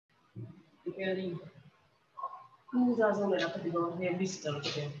preparing.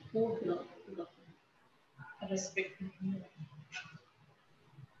 Respect.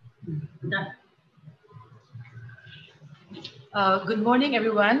 Good morning,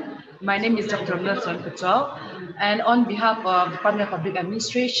 everyone. My name is Dr. Wilson Patel, and on behalf of Department of Public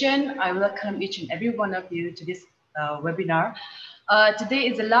Administration, I welcome each and every one of you to this webinar. Today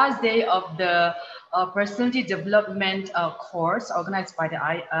is the last day of the Personality Development course organized by the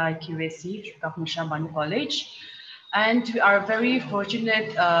IQAC, Government Shah Banu College. And we are very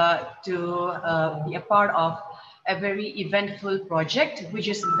fortunate to be a part of a very eventful project, which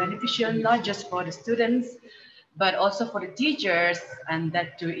is beneficial not just for the students, but also for the teachers, and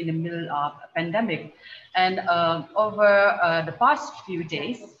that too in the middle of a pandemic. And over the past few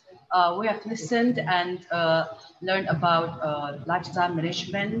days, we have listened and learned about lifestyle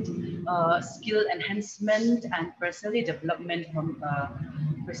management, skill enhancement, and personality development from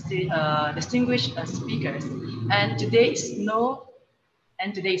distinguished speakers. And today is no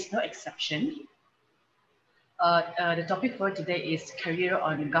exception. The topic for today is career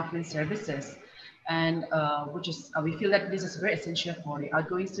on government services, and which is we feel that this is very essential for the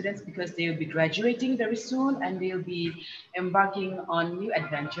outgoing students because they will be graduating very soon and they will be embarking on new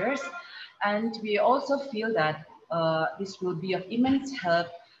adventures. And we also feel that this will be of immense help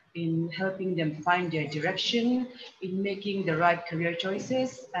in helping them find their direction, in making the right career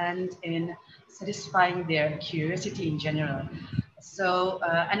choices, and in satisfying their curiosity in general. So,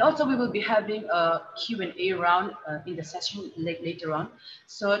 and also we will be having a Q&A round in the session later on.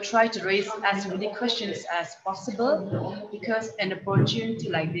 So try to raise as many questions as possible because an opportunity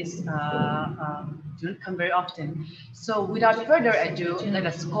like this don't come very often. So without further ado, let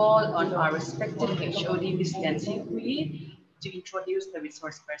us call on our respected HOD, Ms. Nancy Hui, to introduce the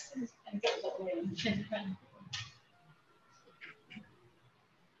resource person.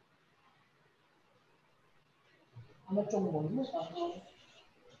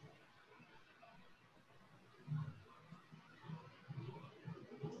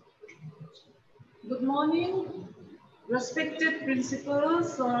 Good morning, respected principal,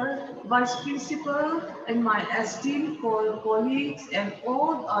 sir, vice principal, and my esteemed colleagues, and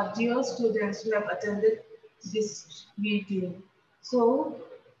all our dear students who have attended this meeting. So,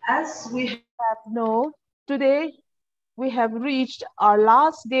 as we have known, today we have reached our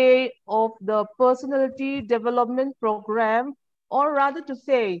last day of the personality development program, or rather to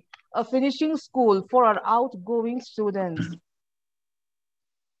say, a finishing school for our outgoing students.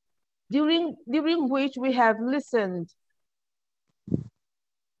 During which we have listened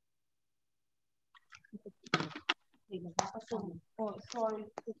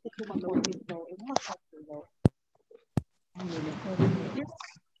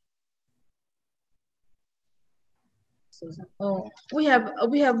we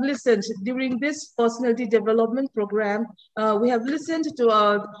have listened during this personality development program. We have listened to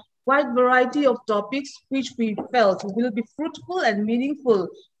a wide variety of topics which we felt will be fruitful and meaningful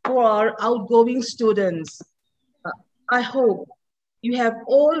for our outgoing students. I hope you have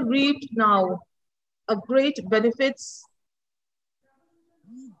all reaped now a great benefits.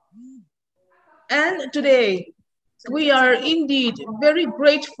 And today, we are indeed very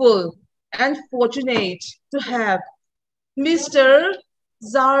grateful and fortunate to have Mr.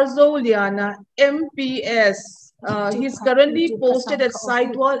 Zarzoliana, MPS. He's currently posted at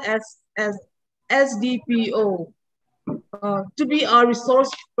Sidewall as SDPO to be our resource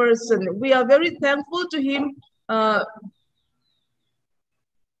person. We are very thankful to him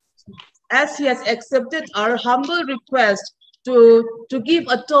as he has accepted our humble request to give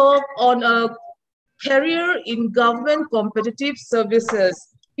a talk on a career in government competitive services.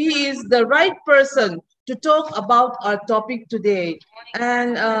 He is the right person to talk about our topic today.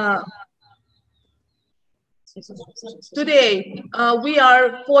 And today, we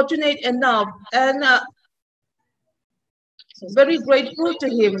are fortunate enough and very grateful to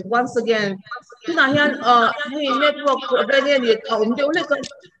him once again. Network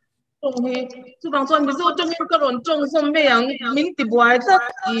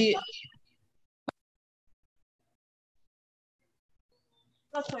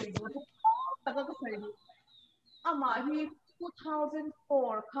He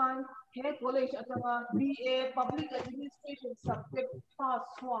 2004 kan head college atawa BA Public Administration subject pass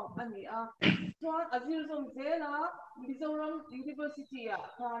swang ani Tuan Azil Zela Mizoram University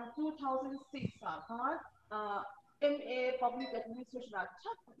kan 2006 kan MA Public Administration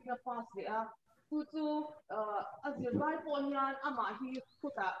chat pass dia Kutu Azil Rai Ponyan Hi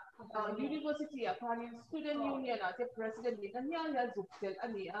Kuta University kan student union president ni kanya ya zupsel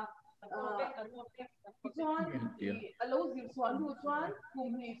ani chuan alo zir chuan lu chuan kum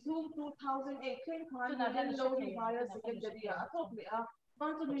ni chu 2018 khan then lo ni higher secondary a thok le a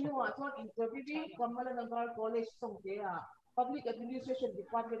man chu minu a chuan interview Kamalanagar College songte a public administration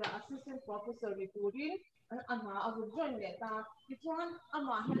department assistant professor ni turin ama abu join le ta chuan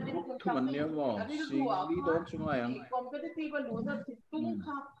ama hian in competitive lo na tung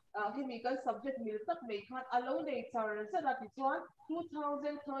kha chemical subject mil tak mai khan alo nei char sa la ti chuan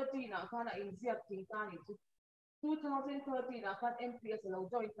 2013 a khan a inziak ting ta ni 2013 a khan MPS lo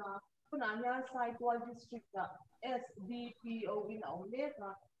join ta kuna hian Saitwal district a SDPO in aule ka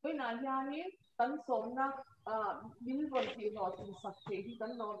kuna hian ni kan som na min ron ti no tin sak the hi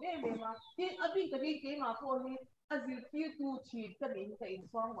kan no me me ma ti abi ka ni ke ma ko ni azil ti tu chi ka ni ka in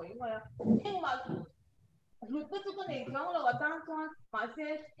swang hoi ma eng ma lúc đó chúng ta này giống là ta cho mà sẽ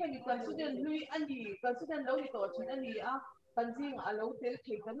cái gì cần số tiền lui anh gì cần số tiền đâu thì tổ chức anh gì à cần gì à lâu thế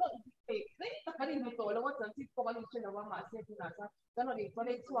thì cần nó thì đấy tất cả những tổ là what cần gì có bao nhiêu chuyện là mà sẽ thì là sao cái nó đi có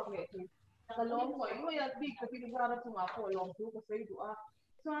đến suốt ngày thì cái lòng mọi người đi cái gì ra đó chúng ta có lòng chú có phải đủ à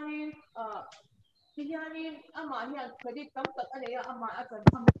cho nên thì yani ama hiyan kadi tam tak ani ama atan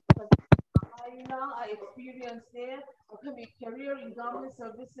I now I experience there kami career in government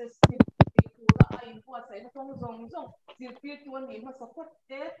services kula ay po sa ina kong zong silpi tuan ni ma support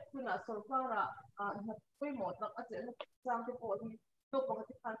tuna sorkara na koy mo tak at ina sang po ni to pang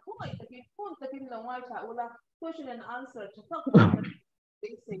tikan ko ay takin laway sa ula question and answer sa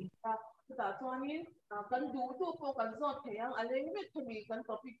basic ta chuanin kan du tu po kan zot theyang aleng vet thami kan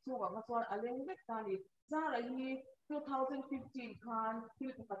topic chu wa chuan aleng vet ta ni zara hi 2015 khan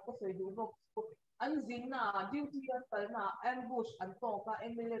thil ka ko soi du bok an zin na duty an tal na ambush an to ka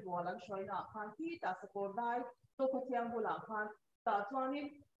MLA wal an shoi na khan ti ta support dai to ko tiang bula khan ta chuanin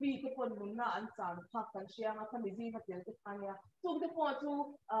pi ko pon mun na an chan phak kan siang a khami ji ha tel te khania chu te po chu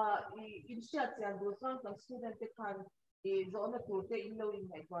in sha chiang du chuan kan student te khan zona turte inlo in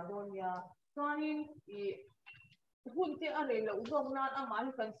Ecuador ya chuanin hun te are lo zong nan ama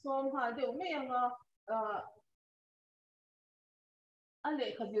hi kan som ha de me anga ale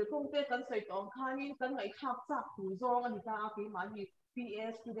khazir kong te kan sai tong khanin kan ngai thak chak tu zong ani ta ki ma ni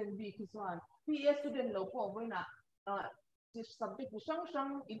PS student B ki chuan PS student lo po boina subject sang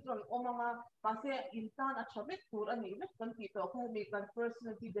sang intron omanga pase intan a chabet tur ani vet kan ti to kha me kan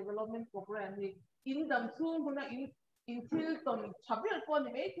personality development program ni in dam chu huna in til ton chabel po ni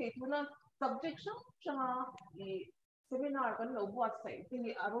me the tuna subject sang seminar kan lo buat sai ti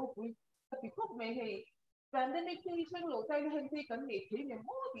aro pui tapi kok me he pandemic ni sang lo tai hen ti kan ni thi me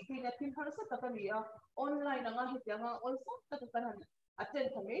mo ti ti na tin har sa ta ni online nga hi ta nga also ta kan attend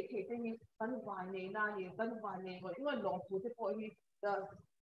ka me the ti ni kan wa ne na ni kan wa ne ko i long pu te po hi da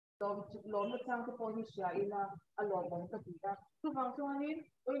long na chang ko po hi sha ila a long bang ta ti ta tu bang so ni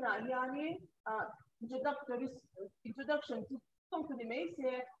oi na ya ni introduction to song to the me se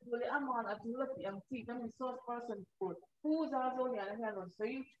dole aman at dole ti am ti kan resource person ko pu za zo ya na ron so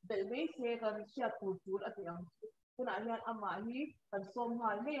del me se kan sha pu tu at yang kuna yan ama ni kan som ha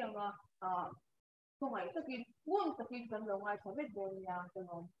me nga ko ngai takin won takin kan lo ngai sa me don ya kan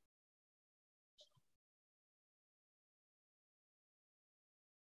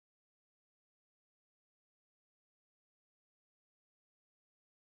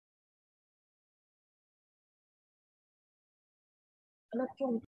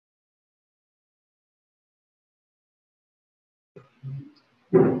electron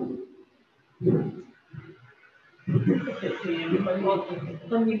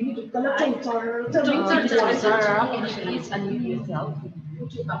Please unmute yourself.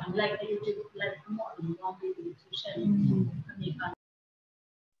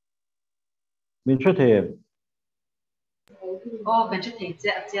 Mình xuất hiện. Mình xuất hiện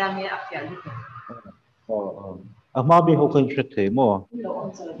cha nghe áp giải như thế. Mà bị học sinh xuất hiện mà.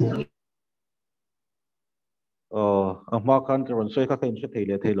 Mà khăn cái rốn xoay các em xuất hiện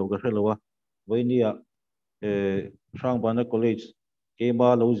là thầy lâu cái lâu à. Với nia sang ban college cái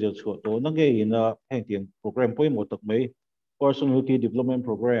mà lâu giờ chuột đó nó cái là hành tiếng program với một tập mấy personality development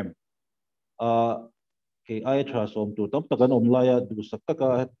program. Cái ai trả xong tụ tập tất cả ông lại đủ sắc tất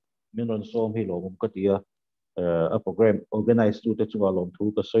cả mình rốn xong hi lâu cái gì a program organized to the chunga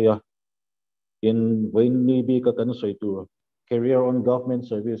thu ka soya in when ni bi ka kan soi tu career on government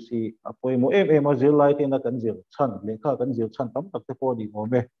service hi apoi mo em azil lai te na kan zil chan le kha kan zil chan tam tak te po di mo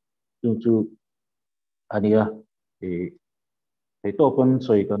me chu ania e to pon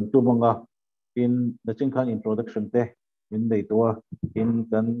soi kan tu manga in the ching khan introduction te in dei to in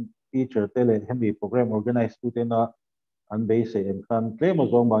kan teacher te le hemi program organized to te na an base en khan claim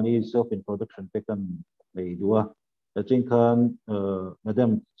azong bani self introduction te kan lei dua chính khan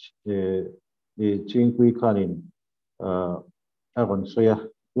madam chính quy khanin à còn xoya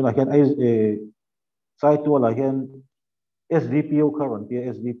chúng là hiện ai site tu là hiện SDPO current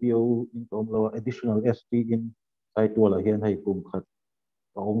SDPO in tom lo additional ST in site tu là hiện hay cùng khát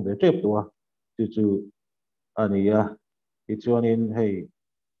ông để tiếp tu chu anh ya thì cho nên hay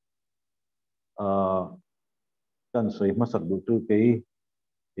kan soi masak du tu cái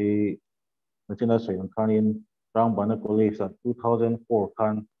thì Nachina soi ang khanin Rang Bana College at 2004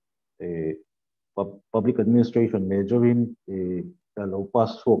 khan public administration major in ka lo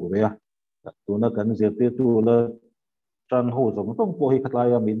pass thok ve a tuna kan zirtir tu la tran ho zong tong po hi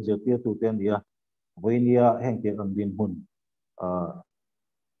khatlaya min zirtir tu ten dia voinia heng te ang din hun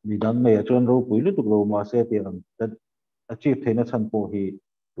mi dan me chon ro pui lu tu lo ma se te ang achieve theina chan po hi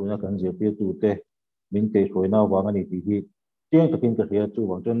tuna kan zirtir tu te min te khoina wang ani ti hi tiang takin ka ria chu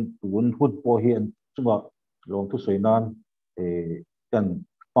wang chen tun hun po hi an chunga long thu soinan kan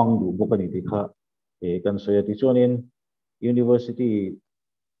pang du bok ani ti kha kan soya ti chonin university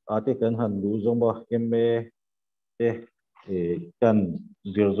ate kan han lu zomba MA te kan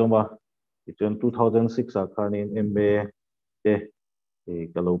zir zomba ti chon 2006 a khanin MA te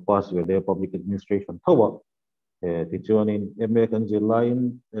kalau pass ve le public administration thawa ti chonin MA kan zir line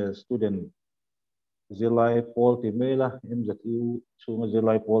student zilai Paul ti mela MZU chunga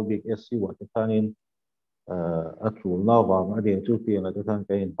zilai Paul big SC wa ti khanin a thul na wa ma de chu ti na ti khan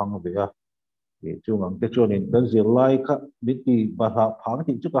kai pang ve a chung ang te chonin kan zilai kha binti ba phang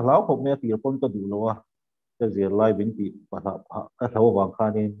ti chu ka lau khop me ti pon ka du lo a ka zilai binti ba ka thaw wa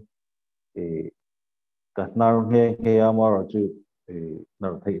khanin ka nar nge nge amara chu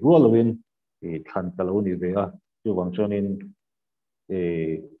nar thai ru lovin than ka lo ni ve a chu wang chonin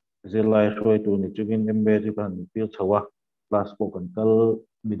zilai shoi tu ni chugin embe chu kan pil chawa class po kan kal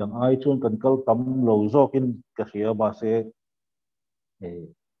midang ai chun kan kal tam lo zokin ka khia ba se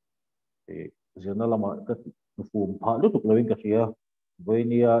zena lama ka fum pha lu tuk lovin ka khia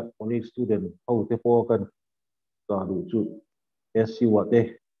voinia college student ho te po kan ka du chu SC wa te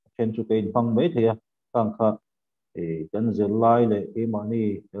chen chu kein pang mai thea kang kha kan zilai le e mani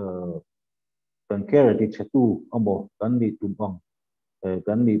kan care ti chetu amo kan ni tumpang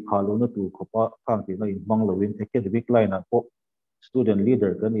kan ni phalo na tu khopa khang ti na in mang lovin academic line a po student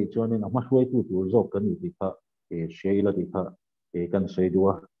leader kan ni chonin ama hruai tu zo kan ni ti kha sheila ti kha kan sei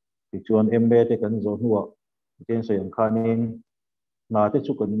duwa ti chon MBA te kan zo huwa ten sei ang khanin na te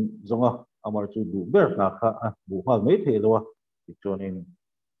chu kan zonga amar chu du ber na kha bu hal mai the lo ti chonin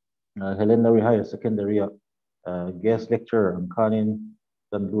Helenary Higher Secondary guest lecturer ang khanin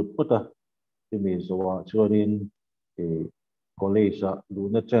kan lut puta ti mi zo chonin college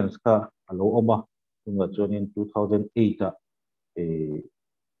luna chance ka alo oma tunga chonin 2008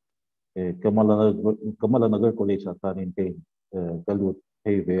 Kamalanagar College tanin ke kalut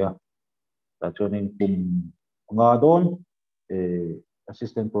hey vea ta chonin kum nga don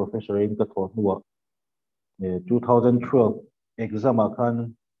assistant professor in ka thot nuwa 2012 exam akan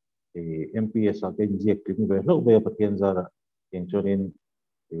MPS akan jek tin ve lo ve pathian zara ken chonin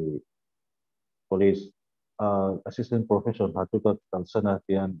college assistant professor hatu ka talsana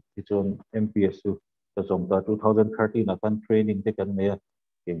tian ichon MPSU ka somta 2013 akan training te kan me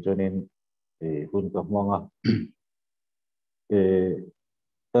ken chonin hun ka mwanga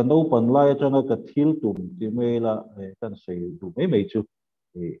kan no pan lai chana ka thil tum ti me la kan sei du me me chu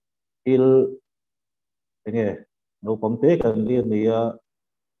il enge no pam te kan li nia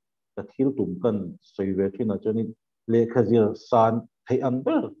ka thil tum kan sei ve thina chonin le khazir san thei an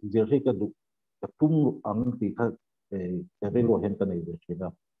ber zir hi ka du ka tum ang ti kha ka re lo hen ka nei ve thina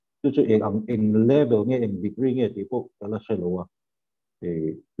chu chu ang level nge eng degree nge ti po kala shelo wa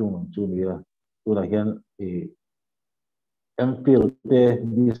chung chu nia tu la hian MPhil te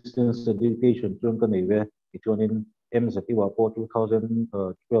distance education chung ka nei ve ichonin MZT wa po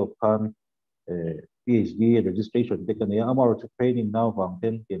 2012 kan PhD registration te kan ya amar chu training now wang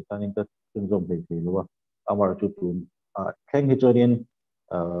ten ken tanin ka chung zom ve ve lo wa amar chu tum kheng hi chonin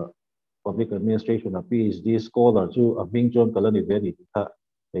public administration a PhD scholar chu a ming chon kalani ve ni tha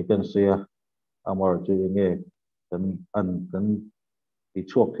kan sia amar chu nge kan ti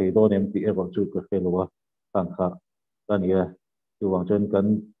chuak thei don MT ever chu ka khelo wa kan kha kan ya chu wang chen kan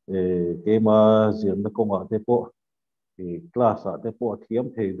ke ma zir na konga te po class a te po thiam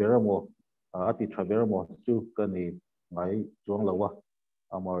thei veramo ati tha veramo chu kan ni ngai chuang lo wa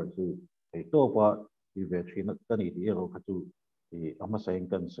amar chu ei to pa ti ve thina kan ni ti ero kha chu ama saing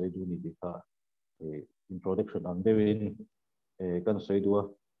kan sei du ni ti kha introduction ang devin kan sei du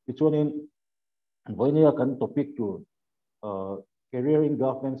ti chuanin voinia kan topic tu career in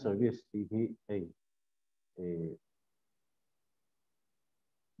government service ti hi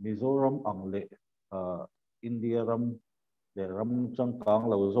Mizoram ang le India ram le ram chang kang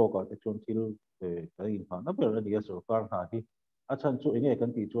lo zo ka te chon thil ka in ha na ber ani sarkar ha hi a chan chu enge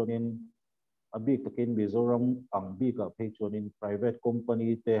kan ti chonin abi takin Mizoram ang bi ka phei chonin private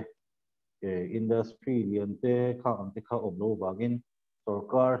company te industry lian te kha ang te kha om lo wangin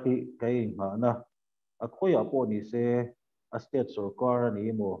sarkar hi kai ma na a khoi a po ni se a state sarkar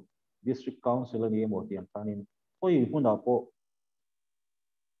ani mo district council ani mo tiang thanin khoi huna po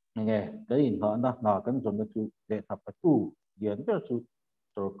nge kai ma na na kan zon na chu le thap pa tu lian ber chu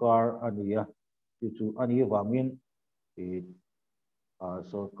sarkar ani ya chu ani wangin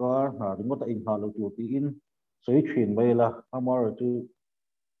sarkar na remote in ha lo tu ti in soi thin mai la amar tu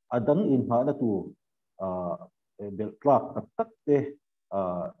adang in ha na tu bel tlak tak tak te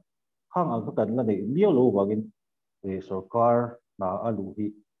hang ang kan la nei mio lo wangin sarkar na alu hi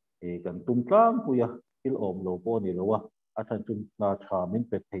kan tum tlang puya il om lo po ni lo wa athan tum na tha min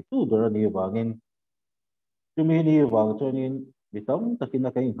pet thei tu dor ni wangin tumi ni wang chonin mitam takin na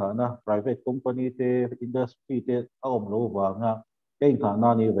kai ha na private company te industry te om lo wanga kai ha na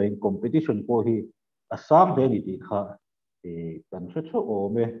ni vein competition po hi asam de ni ti kha kan chu o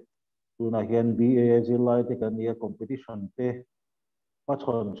me tu na hian BA zilai te kan ia competition te pa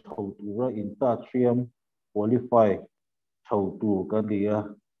chon chho tu ra in ta triam qualify chho tu kan dia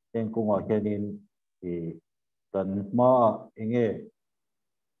ten ko nga hianin kan ma enge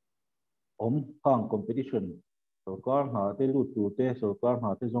om khang competition sarkar ha te lu tu te sarkar ha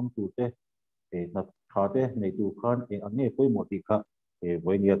te zong tu te na kha te nei tu khan ang nge poi mo ti kha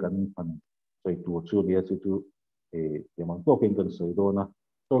voi nia kan phan soi tu chu nia chu chu mang to ken kan soi do na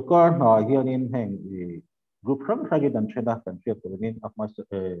sarkar ha hianin heng group ram thagi dan chena kan chep turin akma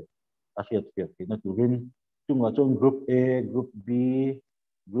asiat pet na turin chunga chung group A group B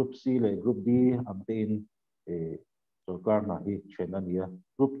group C le group D am te in sarkar na hi chena nia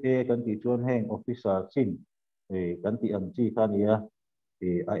group A kan ti chuan heng officer chin kan ti ang chi kha nia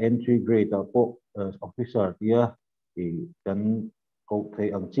a entry grade po officer tia kan ko thei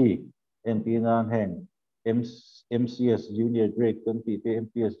ang chi NP nan heng MCS junior grade kan ti te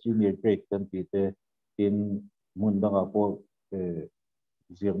MPS junior grade kan ti te in mun danga po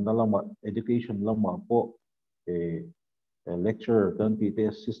ziam na lama education lama po lecturer kan ti te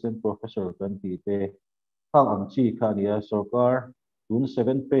assistant professor kan ti te hang ang chi kha nia sarkar tun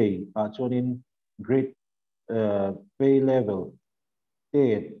 7 pay a chonin grade pay level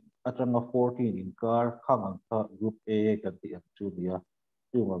 8 atanga 14 in car khang ang kha group A kan ti ang chu nia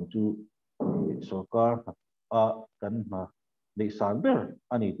chu ang chu sarkar a kan ma de sanber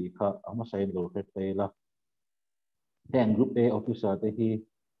ani ti kha ama sai lo te la ten group A officer te hi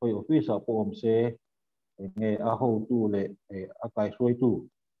hoi officer po om se nge a ho tu le a kai soi tu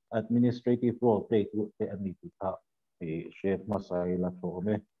administrative role play tu te ani ti kha chef masai la so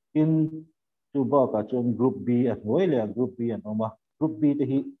me in chu ba ka chon group B at noi le group B an oma group B te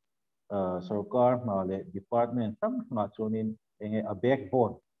hi sarkar na le department tam nga chonin enge a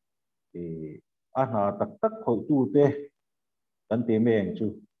backbone a na tak tak khoi tu te kan te meng chu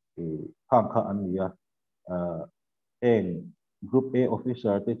khang kha an nia en group A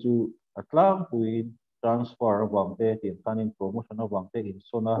officer te chu atlang puin transfer awang te tin khanin promotion awang te in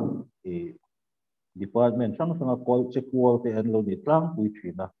sona department sang sanga call check wall te an lo ni tlang pui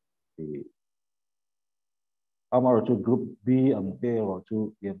thina amar chu group B ang te ro chu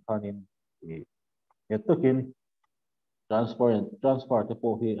yan khanin etokin transfer te po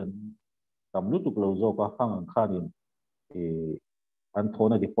hi an tam lu tuk lo zo ka khang ang khanin an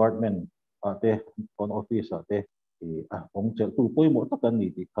thona department ate on office ate ong chel tu poi mo takan ni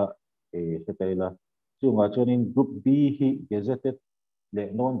ti kha setela chunga chonin group B hi gazetted le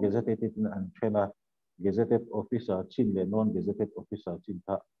non gazetted an thena gazetted officer chin le non gazetted officer chin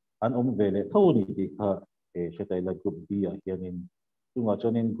tha an om vele thoni ti kha setela group B a hianin chunga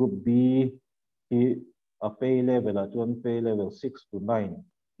chonin group B hi a pay level a chon pay level 6 to 9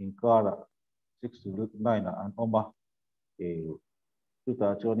 in kara 6 to 9 an oma chuta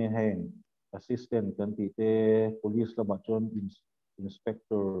chonin heng assistant kan ti te police lama chon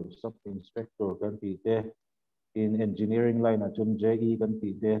inspector sub inspector kan ti te in engineering line a chon JE kan ti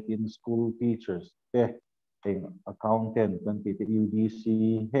te in school teachers te heng accountant kan ti te UDC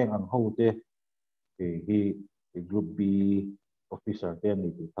heng ang ho te hi group B officer te ni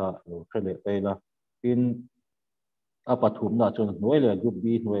ti tha lo thele te la in apathum na chon noi le group B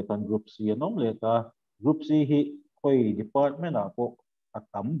noi kan group C anom le ta group C hi khoi department a po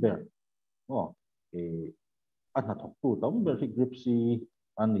atam ber no an ha thok tu tam ber hi group C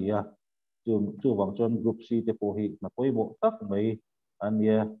ania chu wang chon group C te po hi na poi mo tak mai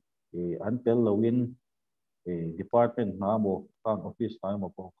ania an tel lowin department na mo kang office na mo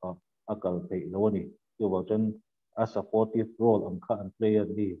po ka akal thei lo ni tu ba chen a supportive role ang ka an player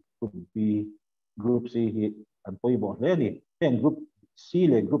di group B group C hi an poi bo le ni ten group C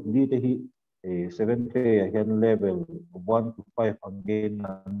le group D te hi 7 player hen level 1 to 5 ang gain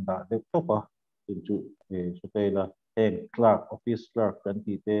nan da de to pa chu so te la ten clerk office clerk kan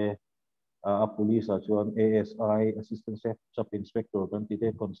ti te a police a chuan ASI assistant sub inspector kan ti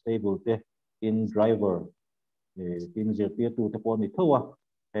te constable te in driver tin zir tia tu te pawh ni thawa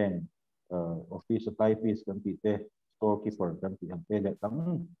heng office typist kan ti te storekeeper kan ti ang te le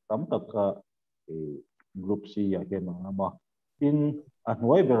tam tak ka group C ya ke ma tin a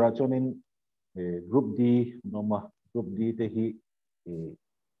hnuai bera chuanin group D noma group D te hi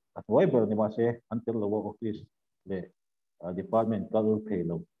a hnuai ber ni ma se until lo office le department kal thei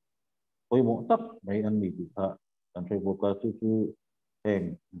lo poi mo tak mai an mi ti kha kan thei bo ka chu heng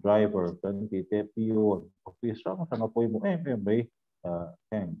driver kan ti te PO office sang sang poi mo mai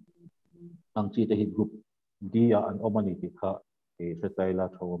heng ang chi te hi group D a an omani ti kha se tai la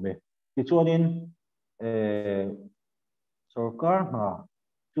thome ti chuanin sarkar ha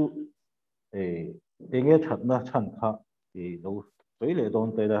chu enge thatna chan kha lo toile don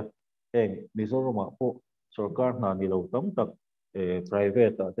te la heng Mizoram ma po sarkar na ni lo tam tak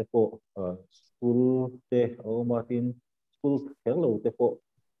private te po school te omatin school hello te po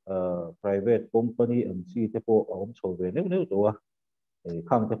private company and si te po om chove ne to wa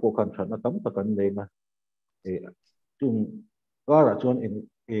khang te po kan thatna tam tak kan le na chung kara chuan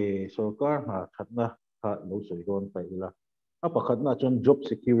sarkar ha thatna kha lo soi don tai la apa khatna chuan job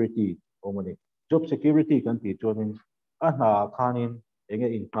security omani job security kan ti chuanin a hna khanin enge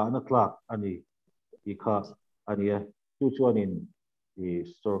in thana tlak ani i kha ani chu chuanin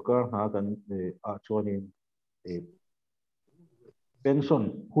sarkar hna kan a chuanin pension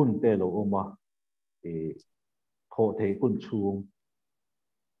hun te lo oma tho thei kun chung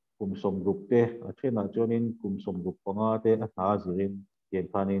kum som rup te a thena chuanin kum som rup panga te a hna zirin tian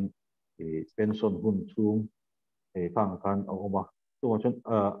khanin pension hun chung khang khan a oma chu chuan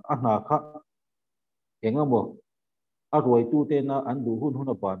a hna kha enga mo a roi tu te na an du hun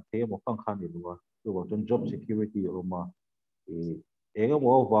a ban the mo khang khan ni luwa chu chuan job security oma enga mo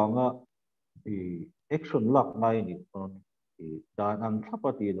wanga action lak ngai ni on dan ang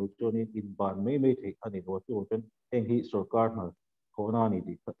thapati lo chuanin in ban mai thei ani lo chu chuan eng hi sarkar na khona ni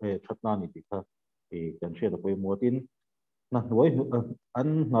ti thatna ni ti kha kan hriat a poi motin na hnuai an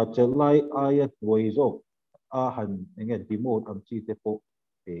na chelai aya hnuai zo a han enge remote ang chi te po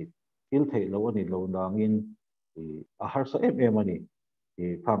til thei lo ani lo nangin a har sa ani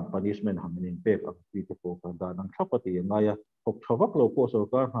khang punishment hangin pek ang chi te po kan dan ang thapati ngaya thok thawak lo po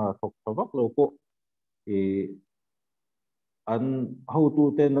sarkar ha thok thawak lo po an how tu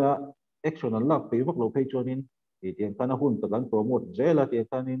ten la action an lak pe vak lo phei chuanin tiang kana hun ta kan promote zela tiang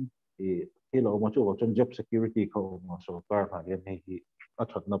kanin hi lo ma chu chon job security kho ma sarkar ha yan hi a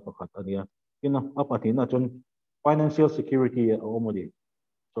thatna pakhat ania kina a pathina chon financial security omodi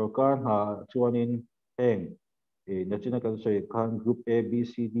sarkar ha chuanin heng nachina kan soi khan group A B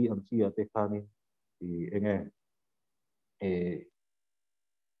C D ang chi ate khanin enge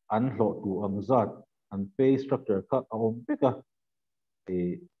an hlo tu ang zat an pay structure kha om peka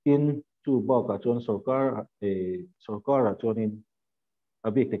in chu ba ka chon sarkar a chuanin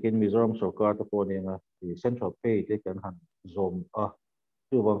abik takin Mizoram sarkar ta pawh nga central pay te kan han zom a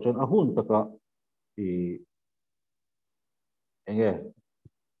chu bang chon a hun taka enge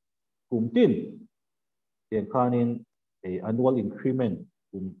kumtin tiang khanin annual increment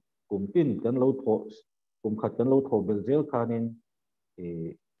kumtin kan lo tho kum khat kan lo tho belzel khanin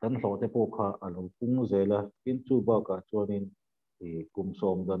kan hlo te pawh kha alo pung zela in chu ba ka chuanin kum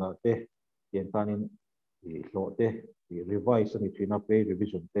som dana te tiang khanin hlo te revise ani thina pay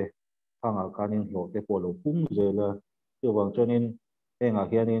revision te khanga khanin hlo te pawh lo pung zela chu bang chuanin enga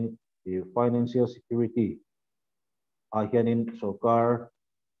hianin financial security a hianin sarkar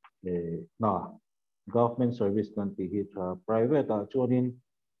na government service kan ti hi private a chuanin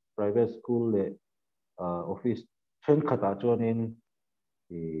private school le office then khata chuanin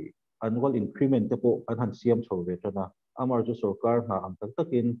annual increment te pawh an han siam chho ve chana amar chu sarkar na ang tak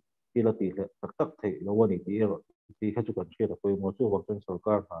takin tilati le tak tak thei lo ani ti ha chu kan hriat a poi mo chu wang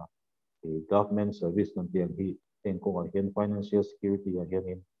sarkar na government service kan ti ang hi ten ko a hian financial security a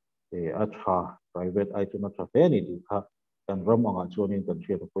hianin a tha private ai chu na tha te ni ti kha kan ram anga chuanin kan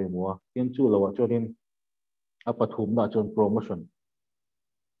hriat a poi mo tin chu lo a chuanin a pathum na chuan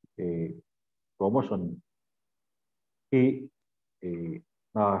promotion hi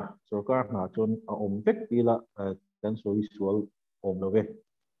na sarkar na chuan a om vek pila kan soi sual om lo ve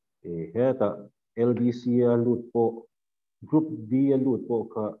heta LDC lut po group D lut po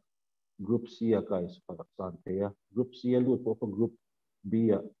ka group C guys para sante ya group C lut po ka group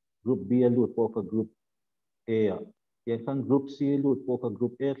B group B lut po ka group A yan kan group C lut po ka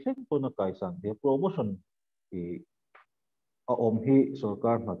group A sen po na kai sante promotion i om hi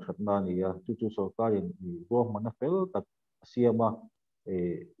sarkar na thatna niya chu sarkarin i ro manafel tak siama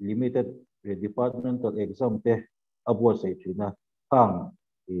limited departmental exam te abua sai china kang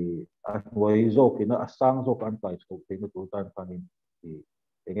wai zo kina asang zo kan kai so te tu tan kanin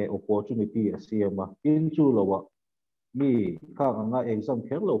nge opportunity siama in chu lawa mi kang nga exam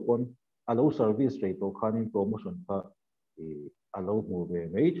kher lo kon alo service rate to kanin promotion ka alo mu ve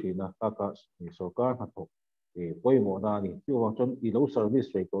mei china ka ka sarkar ha to poi mo na ni chu wa chon ilo service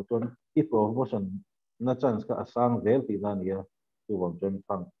rate to chon i promotion na chance ka asang vel ti na niya chu wa chon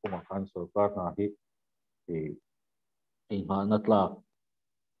phang kuma khan sarkar na hi ma na tla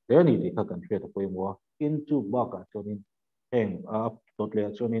thế này thì các cần phải tôi mua in chu ba cả cho nên hẹn tốt lệ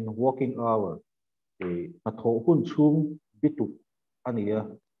cho nên working hour thì mà thổ hun chung biết tụ anh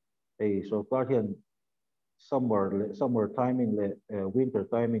ấy so far hiện summer timing lệ winter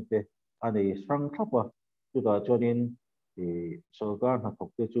timing thế anh ấy sang thấp chúng ta cho nên thì so far là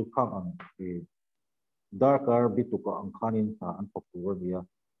thuộc chu khang ang thì darker biết tụ cả ang khanin anh thuộc tụ rồi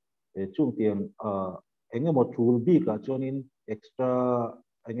chung tiền anh ấy một tool bi cả cho nên extra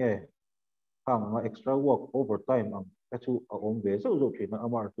anh ấy khang extra work overtime ang kachu om ve so zo thina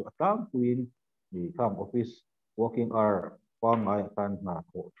amar tu atang queen ni khang office working hour pa ngai kan na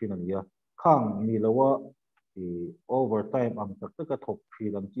ko thina nia khang ni lawa ti overtime ang tak tak thok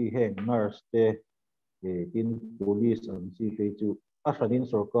philam chi heng nurse te tin police ang chi fe chu asanin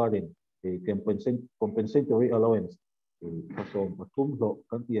sarkarin compensatory allowance kasom pathum lo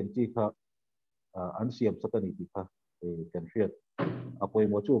kan tian chi kha an siam sakani ti kha kan fiat apoi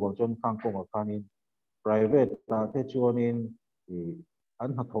mo chu bang chon khang kong khanin private ta te chuanin an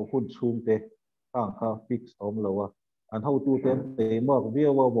ha thau hun chung te khang kha fix om lowa an hau tu ten te mak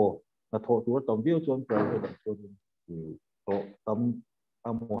via wa mo na tho tu tom view chon private chuanin to tam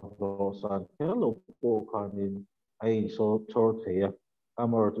amo lo san hello ko khanin ai so chor the ya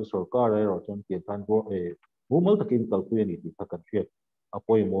amor tu sarkar ai ro chon ti tan go mumal takin kalkuya ni ti kha kan fiat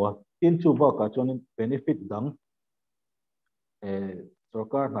apoi mo tin chu ba ka chonin benefit dang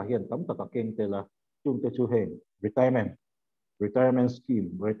sarkar na hian tam taka keng te la chung te chu heng retirement scheme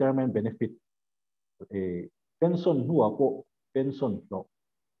retirement benefit pension huwa po pension no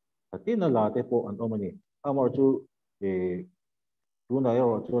atina la te po an omani amor chu tu na yo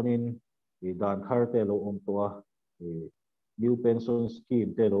chonin dan khar te lo to new pension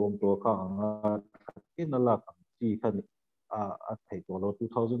scheme te lo to kha anga tina la chi khan a thei to lo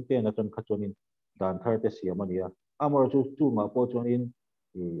 2010 na chon kha chonin dan khar te siamania amor chu ma po chonin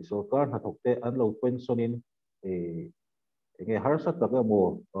sarkar na thokte an lo pensionin nge har sat taka mo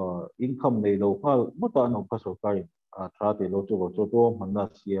income nei lo phal mota no ka sarkar tra te lo chu to manna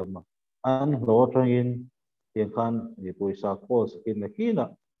siam an lo tangin tian khan poisa ko skin na kina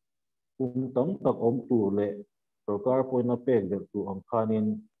kung tam tak om tu le sarkar po na pek de tu ang khanin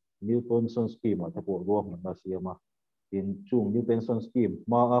new pension scheme ta po ro manna siam in chung new pension scheme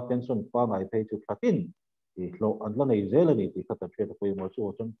ma a pension pa ngai thei chu thatin lo an la nei zel ani ti khata thre ko mo chu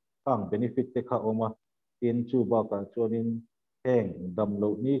chon kang benefit te kha oma tin chu ba ka chonin heng dam lo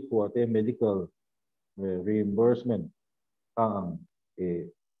ni ko te medical reimbursement kang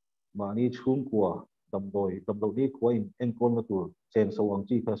mani chung ko dam lo ni ko in en kon na tur chen so ang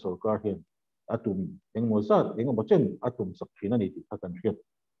chi kha sarkar hian atum eng mo zat eng mo chen atum sak thina ni ti khatan thret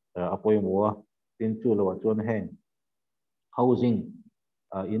apoi mo tin chu lo chon heng housing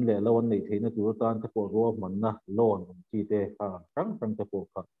in le lawan nei theina tur tan te po ro man na loan chi te tang te po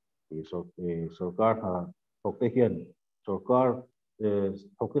kha sarkar ha thokte hian sarkar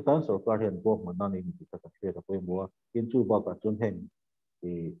thokte tan sarkar hian bo man na ni ti ta thre ta po mo in chu ba ka chon heng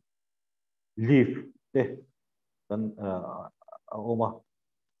leave te kan oma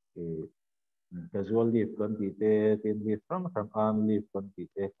casual leave kan ti te tin leave tang an leave kan ti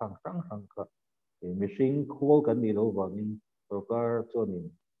te tang kha mishing khol kan ni lo wangin sarkar chonin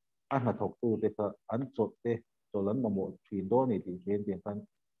an ha thok tu te kha an chot te cholan mamo thin do ni ti chen tian kan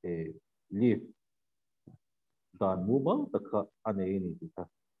leave dan mu bang ta kha anei ni ti kha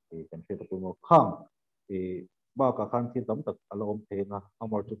kan se ta mo khang ba ka khan thi tam tak alom the na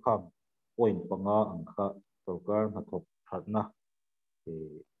amor chu khang point panga ang kha sarkar ha thok that na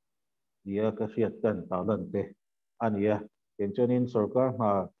dia ka siat kan ta lan te ania ken chonin sarkar ha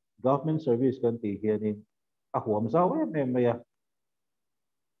government service kan ti hianin a huam zau em ya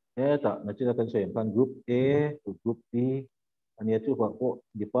ta na china kan sen kan group A to group B ania chu ba ko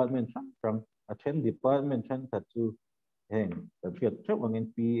department sang attend department chan that to hang the fiat chop angin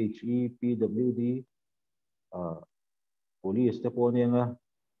PHE PWD police teponia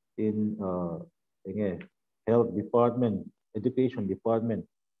in health department education department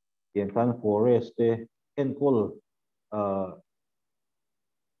yang kan forest enkol a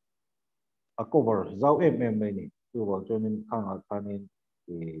cover zau mai ni tu wa chonin khang khanin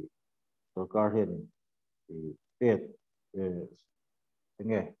sarkar hen state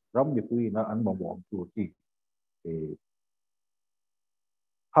ram bi pui na an mom tu ti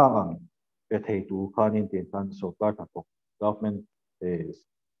khang pe thei tu khanin ten kan sarkar ta ko government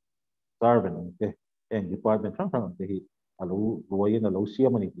servant and department thang te hi alo roin alo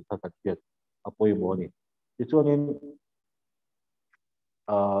siam ani ti kha chet apoi mo ni ti chonin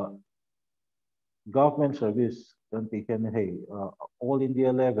government service kan ti ken hey all India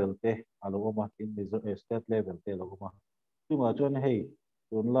level te alo ma in state level te alo ma tunga chon hey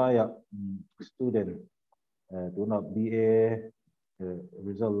tun la ya student tuna BA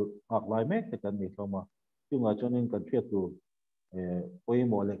result ak lai me te kan ni thoma tunga chon in kan thiet tu poi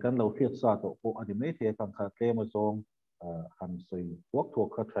mo le kan lo thiet sa to ko ani me the kan kha tle ma song han soi wok thok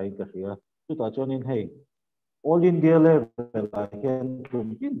kha try ka ria tu ta chon in hey all India level I can tum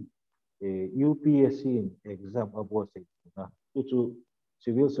UPSC exam abo se na tu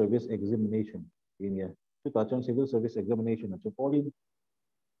civil service examination in ya tu ta chon civil service examination na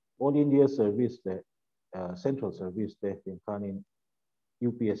all India service the central service the in kanin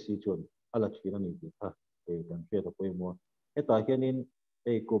UPSC chon ala china ni ha kan che to poi mo eta hianin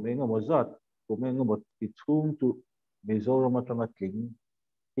kumenga mo zat kumenga mo ti chung tu Mizoram atanga tling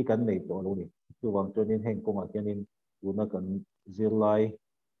ti kan nei to lo ni tu wang chonin heng ko ma hianin una kan zilai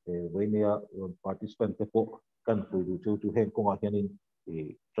venia participant te po kan pui du chu heng ko ma hianin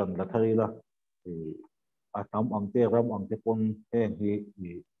tran la thari la atam ang te ram ang te pon heng hi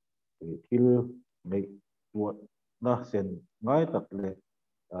thil nei tu na sen ngai tak le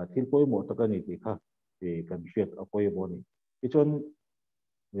thil poi mo to kan ni ti kha kan hriat a poi mo ni ti chon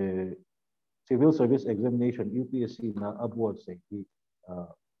civil service examination UPSC na abuat se hi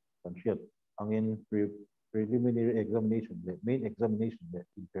kan hriat angin preliminary examination the main examination the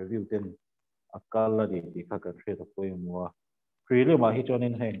interview then akala di kha kan hriat a poi mo prelim ma hi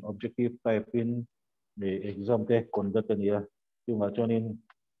chonin heng objective type in the exam te conduct ania tunga chonin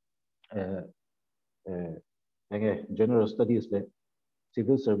general studies the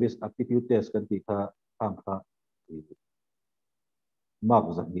civil service aptitude test kan ti kha khang kha mark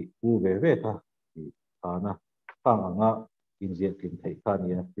za ni u ve tha na khang anga inject kin thai kha ni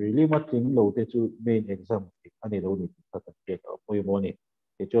prelim ating lo te chu main exam ani lo ni kha kan ke poi mo ni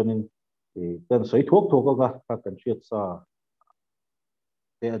ke chonin kan soi thok ga kha kan hriat sa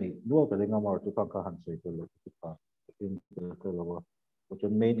te ani nuwa ka lenga mar tu ka han soi to lo tu ka in ko lo ko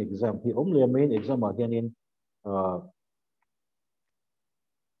chon main exam hi om le main exam a hianin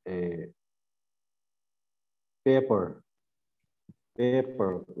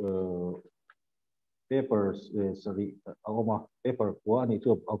papers sorry agoma paper ko ani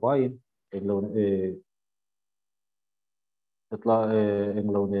chu avain englo atla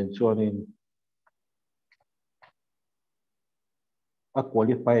englo nen chonin a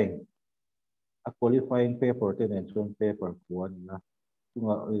qualifying paper te nen chon paper ko ani na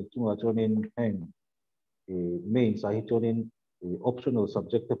tunga chonin heng main sa hi chonin optional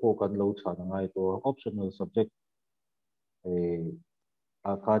subject te po kan lo chana ngai to optional subject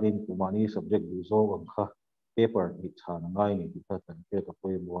akarin kumani subject du zo ang kha paper ni chana ngai ni ta kan ke to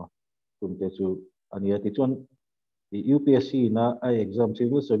poi mo tum te chu ania ti chon UPSC na exam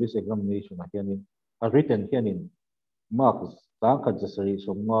civil service examination a hianin a written hianin marks ta kha jasari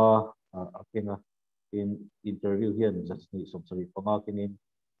somma akenga in interview hian jasni somsari panga kinin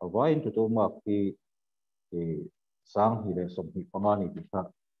avain to mark hi sang hi le som hi panga ni ti kha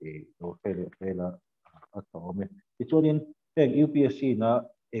no fela atome ti chonin UPSC na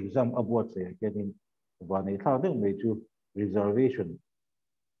exam abuat se kenin vanai tha deng me chu reservation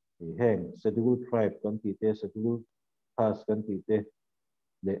heng scheduled tribe kan ti te scheduled caste kan ti te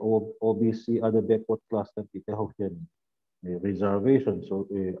the OBC other backward class kan ti te ho ken reservation so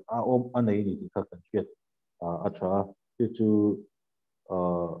anai ni kha kan chet acha chu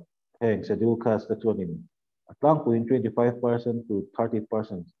heng scheduled caste ka chonin atlang point 25% to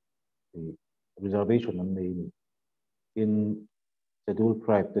 30% reservation an nei ni in scheduled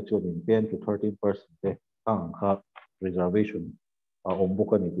tribe te chuan 10 to 13% te ang kha reservation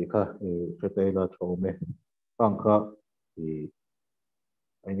ombuka ni ti kha tetaila thome ang kha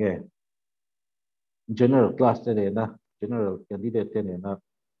general class te na general candidate te na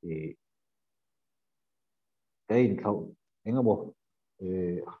kain thau engamo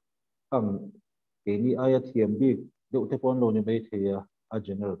ang cái ni ai thiam bi deuh te pon lo ni mai thei a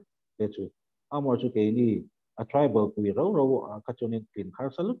general te chu amor chu cái ni a tribal pui ro ro ka chonin tin khar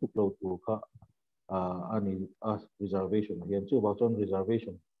sal tu lo tu kha ani a reservation hian chu ba chon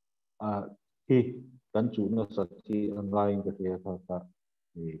reservation hi kan chu na sa thi online ka thei kha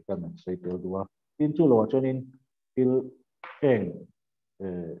ni kan sei tel duwa tin chu lo chonin til heng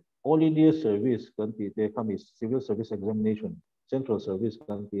all India service kan ti te kami civil service examination central service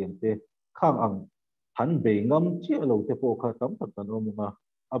kan ti te khang ang han be ngam chi lo te po kha tam tak kan omunga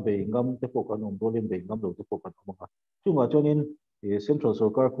a be ngam te po kan om dolin be ngam lo te po kan omunga chunga chonin central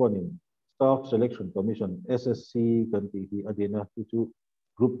sarkar khonin staff selection commission SSC kan ti hi adina chu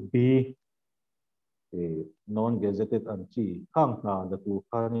group B non gazetted an chi khang na da tu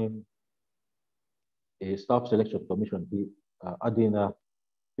khanin staff selection commission hi adina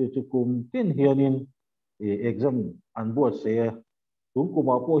chu kum tin hianin exam an board se tum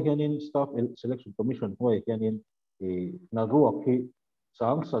kuma po hianin staff selection commission hoi hianin na ruak hi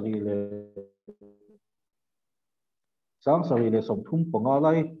sang sari le som thum panga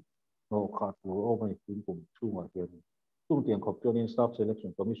lai no kha tu o mai tin kum chunga hian tung tiang khop hianin staff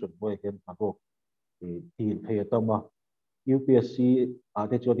selection commission hoi hian na ruak til thei tama UPSC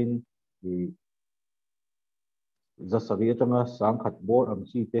ate chorin zasari atanga sang khat board ang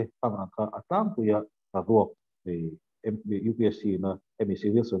chi te tang angka atang puya na ruak UPSC na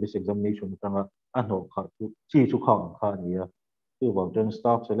civil service examination tanga ano kha chi chu khang kha nia tu wang chen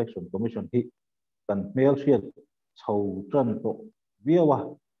staff selection commission hi kan mail sheet chho tran to viawa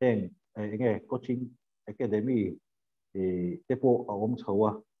eng nge coaching academy te po awom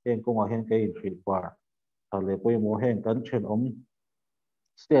chhowa eng konga hen ke in thri war thale poi mo hen kan chen om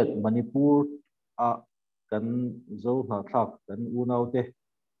state Manipur a kan zo na thak kan unau te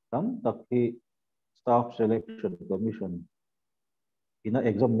tam tak hi staff selection commission in a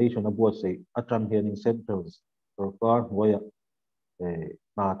examination abo say atram hearing centers sarkar hoya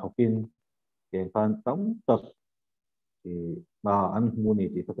na thokin ke kan tam tak na an muni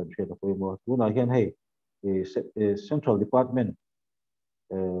ti ka kan thre ko mo tuna hian hei central department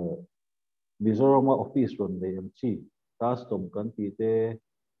Mizoram office ron le chi task tom kan ti te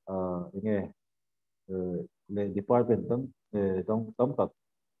nge le department tam tam tak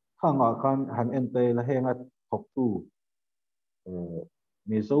khanga khan han ente la henga thok tu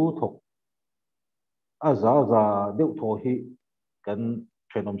mizo thok za deuh tho hi kan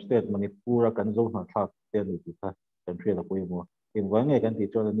Thenom state Manipur kan zo na thak te ni ti kha kan thre la poi mo in wange kan ti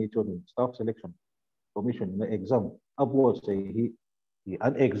chon ni chon staff selection commission na exam abo se hi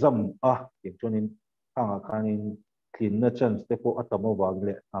an exam in chonin khanga khanin thin na chance te po atamo wang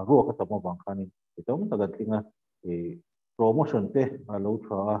le ro atamo wang khanin itom taga thinga promotion te alo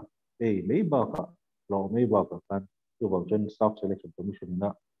tha mei ba ka lo mei ba ka kan tu wang chen staff selection commission na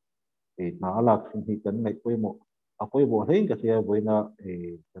na ala thin hi kan ngai poi mo apoi bo hein ka sia boina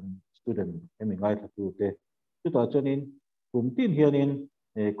kan student emi ngai tha tu te tu ta chonin kum tin hianin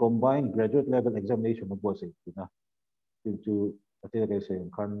combined graduate level examination bo se na tu ate ka se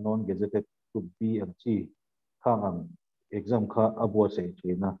kan non gazetted group B and C khang exam kha abo se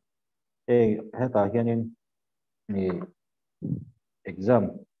china heta hianin exam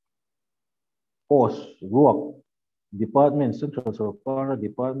post ruak department central sarkar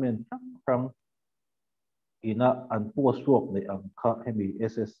department tang ina an post ruak le ang kha hemi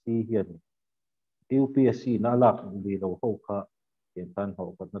SSC hian UPSC na lak li lo ho kha ken tan ho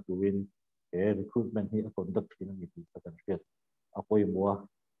pat na tuin recruitment hi conduct hin ni ti kan fiat apoi mo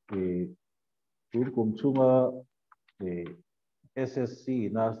tur kum chunga SSC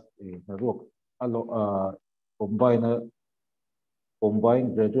na ruak alo combined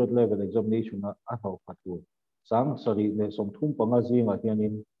graduate level examination na ho patu sang sorry le som thum panga zinga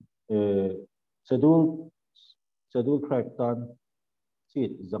hianin schedule track tan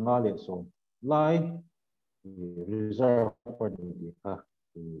seat zanga le som lai reserve for the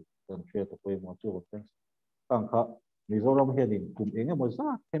kan share to poi mo chu thanks tang kha Mizoram hianin kum enga mo za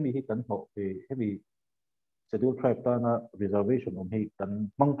hemi hi kan ho hemi schedule track tan reservation om hi kan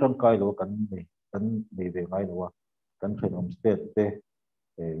mangtang kai lo kan nei ve ngai lo kan chen om state te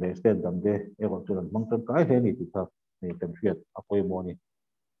le state dam de ero chuan mangtang kai he ni ti tha nei kan fiat apoi mo ni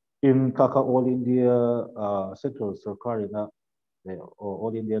in kaka all India central sarkar na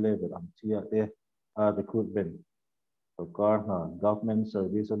all India level am chia te recruitment sarkar na government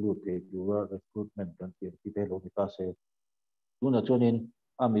service lu te rural recruitment kan ti te lo ta se tuna chuanin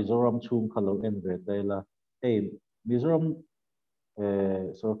Mizoram chung khalo en ve la Mizoram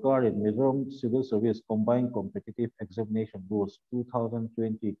sarkar in Mizoram civil service combined competitive examination rules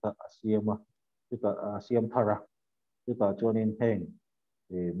 2020 ka asiam thara ta chuanin heng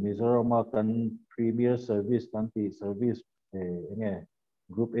Mizoram kan Premier Service kanti service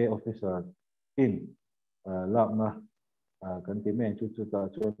Group A officer tin lakna kanti men chu ta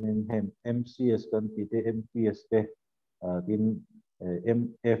chuanin MCS kanti te MPS te tin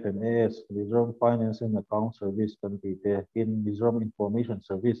MFNAS Mizoram Finance and Account Service kanti te tin Mizoram Information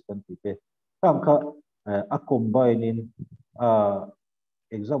Service kanti te tam kha a combine in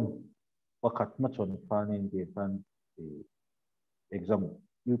exam pakhat ma chon phanin ti pan exam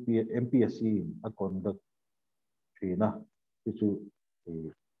MPSC a conduct trina chu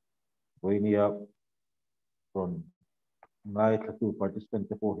Wainia from ngai thatu participant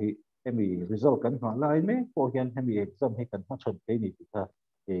te po hi hemi result kan ha lai me po hian hemi exam hi kan ma chon te ni ti kha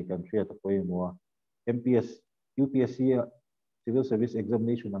kan thria ta poi mo MPS UPSC civil service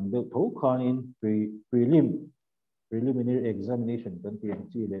examination ang do tho khan in preliminary examination kan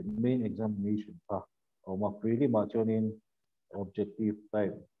TMC le main examination pa o ma prelim ma chonin objective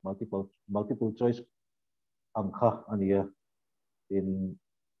type multiple choice angkha ania in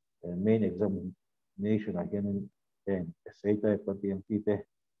main examination again in essay type kan TMC te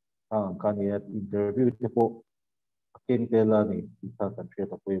angkha nia interview te po akin tela ni ta kan thria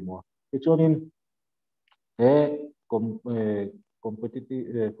ta poi mo chonin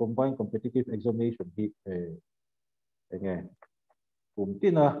competitive combined competitive examination hi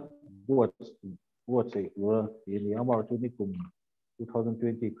tina buat say ura ini amar tu ni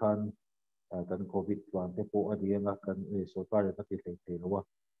 2020 kan COVID te po adia nga kan sarkar ta ti thei lawa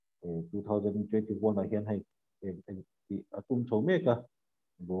 2021 na hian hai atum chome ka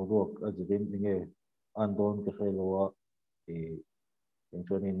borok ajben nge andon ka khai lawa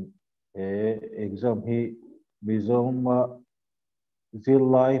chonin exam hi Mizoram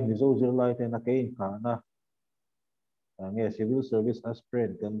zilai te na kein na nge civil service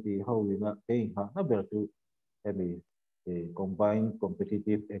aspirant kan ti hawi na kein na ber tu hemi combined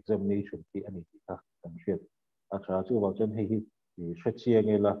competitive examination ti ani ti ta kan shet acha chu wa chen hi shachia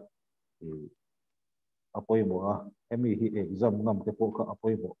nge la apoi mo hemi hi exam ngam te po ka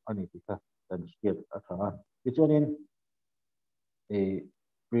apoi mo ani ti ta kan shet acha ichonin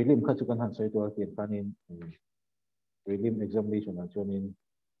prelim kha chu kan han sai to ti kanin prelim examination na chonin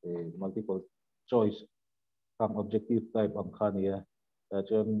multiple choice kang objective type ang khania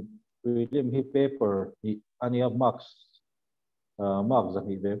chon prelim hi paper hi ania marks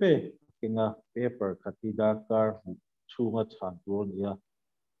hi ve kinga paper khatida kar chunga chan tur nia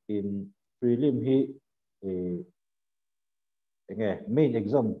in prelim hi main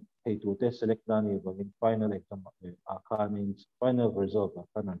exam hey to test select na ni in final exam means final result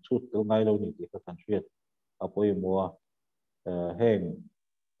kan chut to ngai lo ni ti kan triat apoi mo heng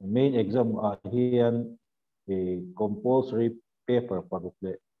main exam hian compulsory paper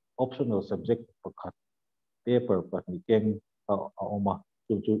parukle optional subject pakhat paper pahni keng oma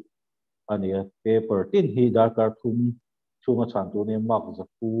chu ania paper tin hi darkar thum chunga chan tu ne mark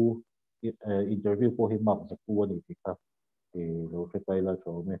zapu interview po hi mark zapu ani ti kha lo fetai la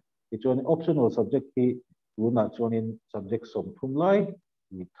chome chon optional subject hi tu na chonin subject som thum lai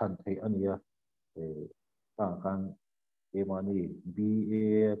ni than thei ania kan mani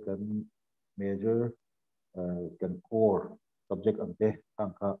BA kan major kan core subject ante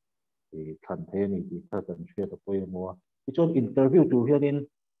tangka than the ni ti kha kan share ta poi mo chon interview tu hianin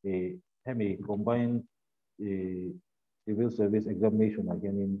hemi combined civil service examination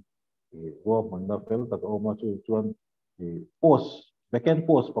again in raw manda fel ta oma chu chuan post vacant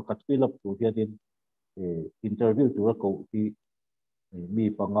post pakat fill up tu hianin interview tu ra ko ti mi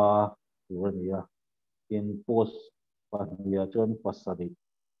panga tu ania in post pahnia chuan pasari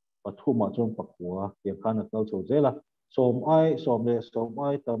pathuma chuan pakua tiang kana kal cho zela som ai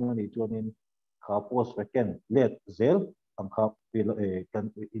tamani chuanin kha post vacant let zel ang kha kan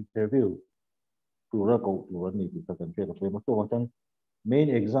interview tura ko tura ni ti kan che ko ma to wang main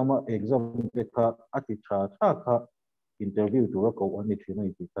exam te kha ati kha interview tura ko ani thina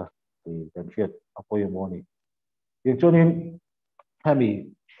ti ta kan che apoi mo ni ye chuanin hami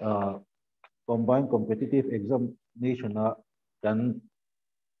combined competitive examination na kan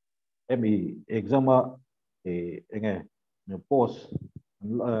hemi exam post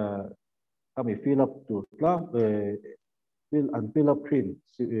kami fill up to fill up trim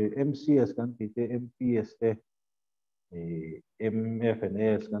MCS kan ti MPS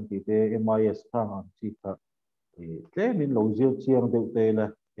MFNS kan ti MIS thang chi kha min lo zil chiang deuh te la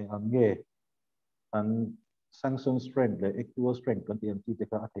ang nge an sanction strength le actual strength kan ti an ti te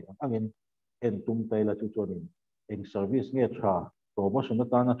kha athei angin en tum te la chu chonin eng service nge tha promotion na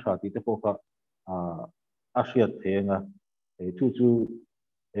ta na tha ti te po kha asiat thenga chu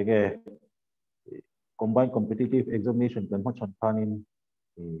ege combined competitive examination kan ma chan phanin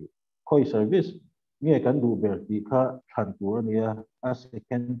khoi service nghe kan du ber ti kha than tur ania a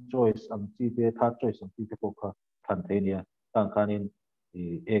second choice ang chi te third choice ang chi te ko kha than the nia tang khanin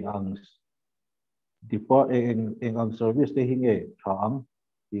eng ang eng ang service te hinge thang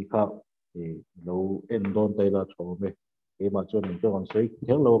ti kha lo en don tai la cho me e ma chon ni chon sei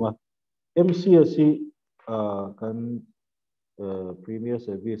theng lo ma MCSC kan premier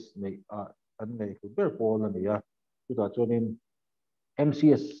service nei an nei ku ber pol ania tu ta chonin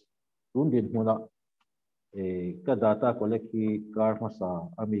MCS tun din muna ka data collect ki kar masa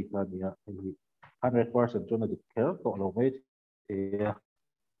ami ka niya 100% chona di ker to lo mai e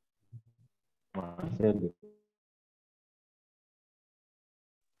ma sen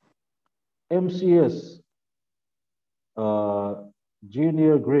MCS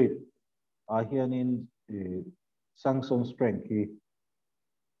junior grade ahianin sanction strength ki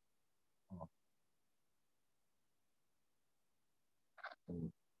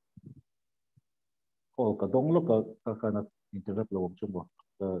ko ka dong lo ka kana internet lo chungo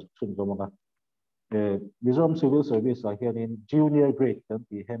chun go mga Mizoram Civil Service ahianin junior grade kan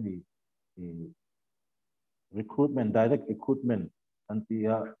ti hemi recruitment direct recruitment kan ti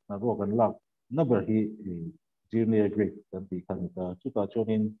na ro kan lak number hi junior grade kan ti kan ta chuta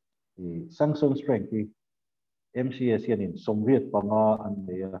chonin sanction strength ki MCS hianin somriat panga an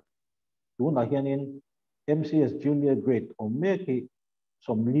leya tu na hianin MCS junior grade omme ki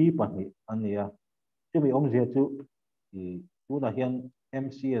somli pani an leya chumi omje chu tu na hian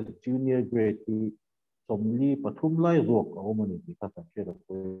MCS junior grade ki somli pathum lai rok omani ki ka ta chera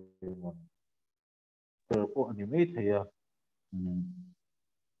ko po ani mai theya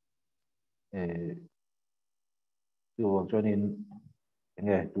tu chonin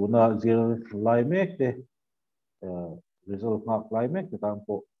nge tu na zil lai mek te result mark lai mek te tang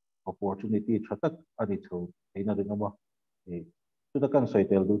po opportunity thatak ani tho eina de ngama tu da kan soi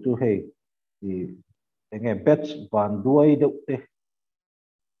tel du chu hei nge batch ban duai de te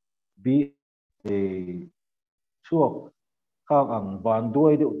bi chuak khang ang ban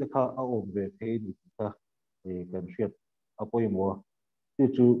duai de te kha a om ve the ni ta kan hriat apoi mo chu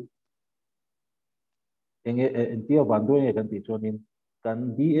chu enge entia ban duai kan ti chonin kan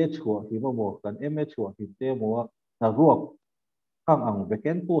DH ho hi mo kan MH ho hi te mo na ruak khang ang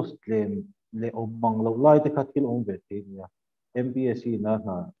vacant post claim le om mang lo lai te khat kil om ve the ni MPSC na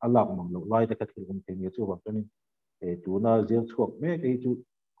ha alak mang lo lai te khat kil om the ni chu wa chonin tu na zil chuak me ke chu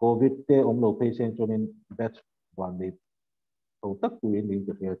covid te om lo phei sen chonin batch ban de to tak tu in ding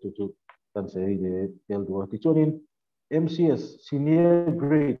te chu chu kan se de tel do ti chonin MCS senior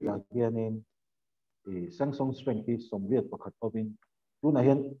grade la hianin sangsong strength ki somriat pakhat ovin tu na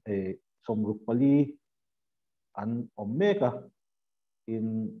hian somruk pali an omeka in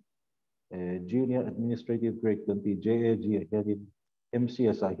junior administrative grade kan ti JAG hianin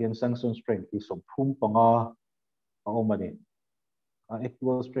MCS a hian sangsong strength ki somphum panga a omani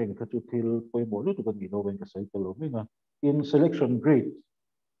actual strength ka chu thil poimo lu tu kan ni noven ka cycle lo na in selection grade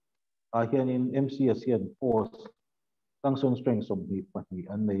a hian in MCS hian post sangsong strength som hi pahni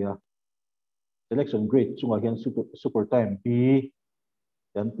an leya selection grade chunga hian super time B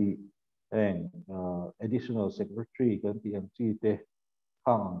kan ti additional secretary kan ti ang chi te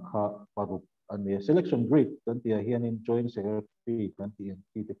khang kha paruk an le selection grade kan ti hian in joint secretary kan ti ang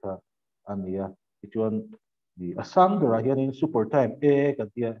chi te kha an leya chuan di asang dora hian in super time A kan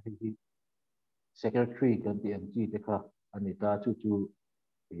ti hi secretary kan ti ang chi te kha anita chu chu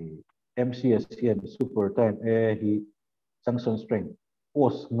MCS hian super time A hi sanction strength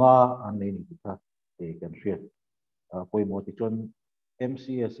post nga an nei ni kha kan hriat poi mo ti chon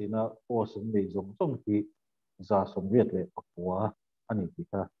MCS ina post nei zong song hi za somriat le pakwa ani ti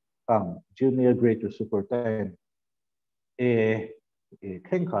kha kang junior grade to super time A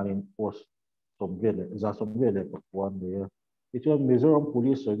khen khanin post somriat le za somriat le pakwa ne ti chon Mizoram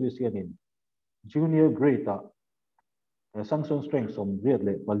Police Service hianin junior grade ta sanction strength somriat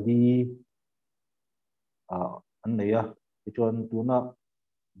le pali an neya ti chon tuna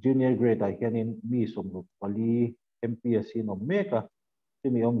junior grade ai hianin mi somruk pali MPSC no meka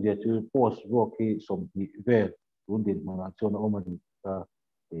chimi om je chu post ro ki som hi vel tun din ma chon omani ta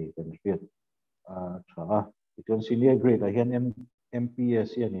kan fiat tha chon senior grade ai hian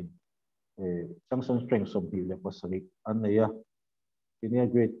MPSC anin sanction strength som hi le pasari an neya senior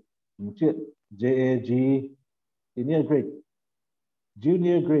grade JAG senior grade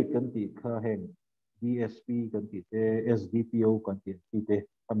junior grade kan ti kha heng DSP kan ti te SDPO kan ti te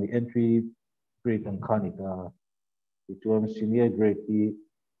ami entry grade ang khani ka chuan senior grade ti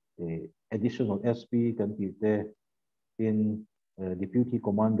additional SP kan ti te in deputy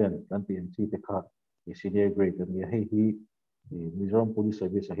commandant kan ti chi te kha senior grade kan ni hei hi Mizoram Police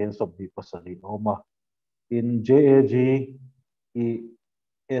Service again som di pasali oma in JAG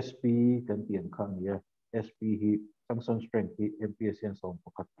SP kan tian khang ya SP hi Samsung strength hi MPS yan som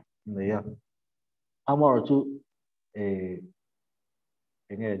pakat na ya amar chu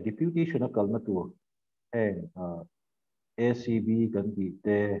deputation akal na tu heng ACB kan ti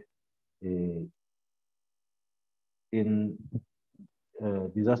te in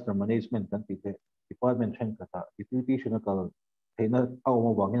disaster management kan ti te department chen kata deputation akal thena aw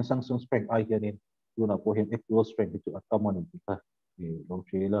mo wang yan Samsung strength ai hianin tuna po hen actual strength chu ataman ti ka lo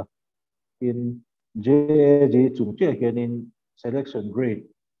chela in JAG chung che hianin selection grade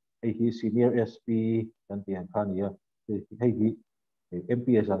ai hi senior SP kan ti an khan ya hei hi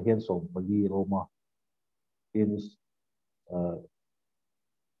MPS a hian som pali roma in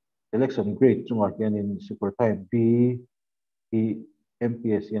selection grade chunga hianin super time B hi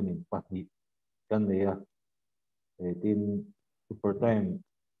MPS hianin pahnih kan neya tin super time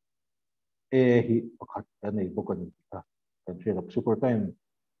A hi pakhat kan nei bokan ta kan thela super time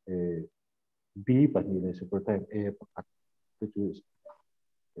B pahnih le super time A pakhat chu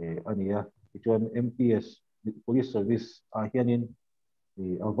ania chuan MPS police service a hianin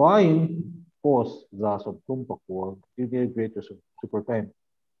avain post za sob tum pakwa junior grade to super time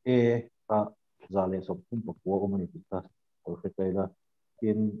A ka za le sob tum pakwa community ta perfectly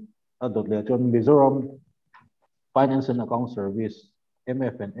in adot le chuan Mizoram Finance and Account Service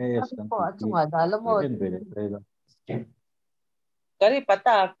MFNAS kan Kari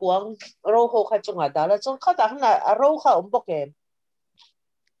pata kuang roho ka chunga dala chong kata hana roho ka umboke.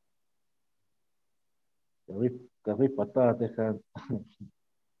 Kari pata te kan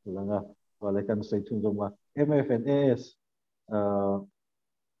langa wala kan say chungma MFNAS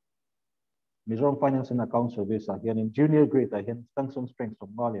Mizoram Finance and Account Service again in junior grade again Samsung strength from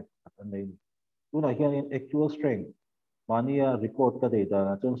Mali at the tuna again in actual strength mania record ka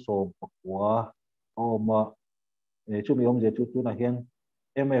data chun som pakwa oma chumi om je chu tuna again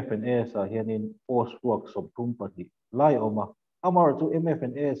MFNAS again in post work som thum pati lai oma amar chu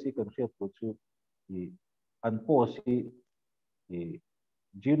MFNAS kan share chu an post hi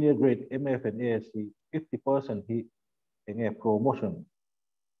junior grade MFNAS 50% hi enge promotion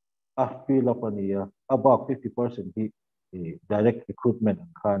fill up about 50% hi direct recruitment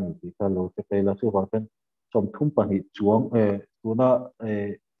khan ti kalo te pela chu wang som thum pani chuang tuna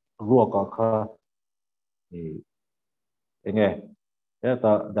ruaka kha enge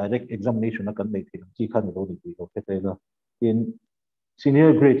eta direct examination kan nei thil chi khan lo ni ti ko te pela in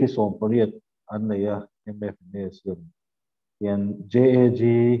senior grade hi som pariat an neya MFNAS yan JAG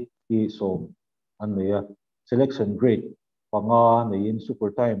hi som an neya selection grade panga nein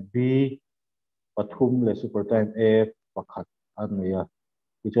super time B pathum le super time A pakhat an neya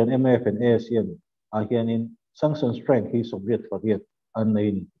ichon MFNAS yan a hianin Samsung strength hi Soviet Soviet an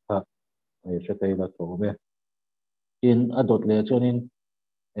nei ni ta shatay la to me in adot le chonin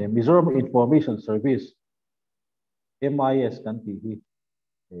Mizoram Information Service MIS kan ti hi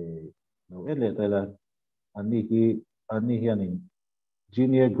no ele tala ani hianin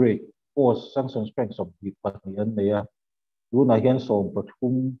junior grade post Samsung strength of the pahni an neya luna hian som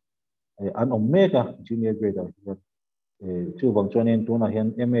pathum an omega junior grade a hian chu wang chonin tuna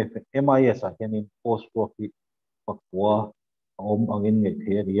hian MIS a hianin post work hi pakwa om angin nge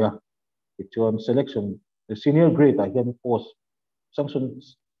the ria chuan selection the senior grade a hian post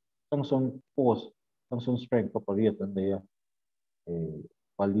Samsung post Samsung strength papariat an neya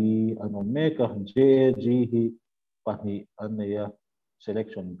pali an omega JG hi pahni an neya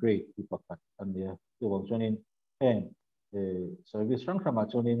selection grade hi pakhat an neya chu wang chonin heng service rang rang a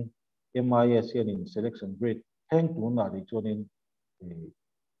chonin MIS hianin selection grade heng tuna ri chonin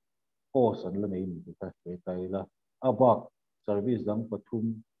post an la nei ni ta taila abak service dang pathum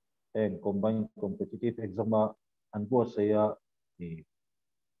heng combined competitive exam an bo seya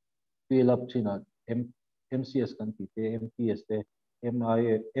fill up china MCS kan ti te MPS te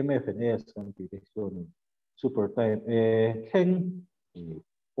MFNAS kan ti te so super time heng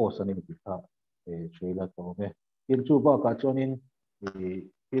post an ni ta trailer to me in chu ba ka chonin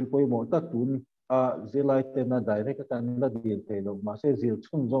in poi mo ta tun zilai te na direct kan la dil te lo ma se zil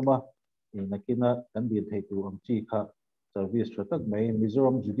chung zoma nakina kan dil te tu am chi kha service tak mai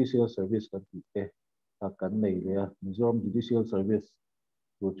Mizoram Judicial Service kan ti te kan nei le Mizoram Judicial Service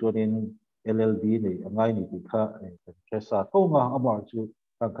tu chonin LLB nei angai ni ti kha tresa ko nga amar chu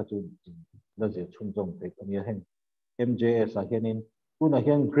kan kha chu la je chung zom te kan ya hen MJS a hianin tuna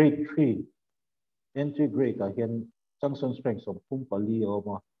hian grade 3 entry grade a hian Samsung strength som phum pali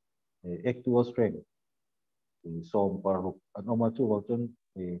oma actual strength som paruk an oma chu wang chun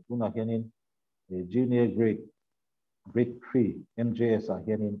tuna hianin junior grade grade 3 MJS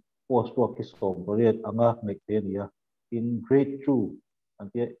hianin post work ki som period anga nekenia in grade 2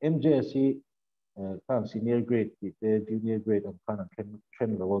 anti MJS kan senior grade ki junior grade ang kan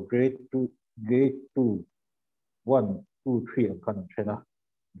trend level grade 2 1 2 3 ang kan trend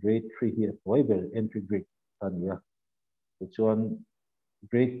grade 3 here level entry grade tania chuan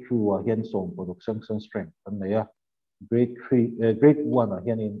grade 2 hian som production strength anaya grade 3 grade 1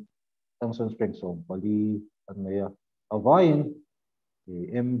 hianin function strength som pali anaya avain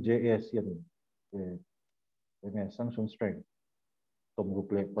MJS yan function strength som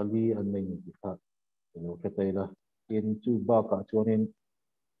ruple pali anay ni kita katay la in tu ba ka chuanin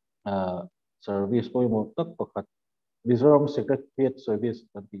service ko mo tak pakat Mizoram Secretariat Service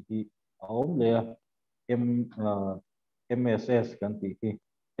kan ti aom le MSS kan ti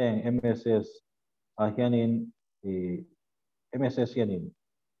MSS hianin MSS yanin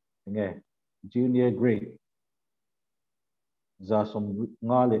nge junior grade za som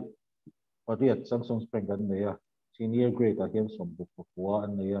ngale pariat samsung spring kan neya senior grade hian som bukwa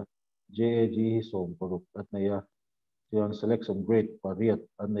an neya JAG som product at neya yon selection grade pariat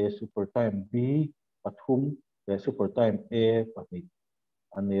an neya super time B pathum le super time A pati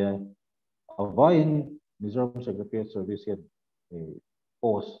an neya avain Mizoram Secretariat Service yan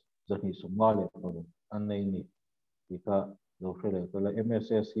post zani som ngale an neya ni ika lo fele kala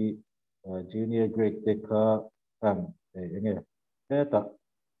MSS junior grade teka enge eta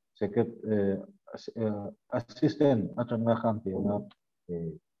secret assistant atang na kham te na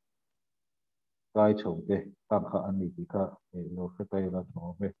kai chou te kam kha ani ti kha no khatai na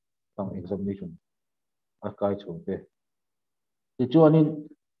tho me kam examination a kai chou te ti chuanin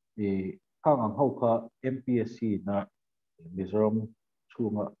khang ang ho kha MPSC na Mizoram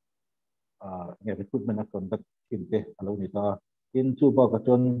chunga nge recruitment na conduct tin te alo ni ta in chu ba ka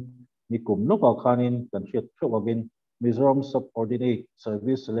chon ni kum no ka khanin kan chet thok again Mizoram Subordinate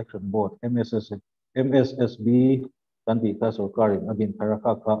Service Selection Board MSSB kan ti ka sarkar agin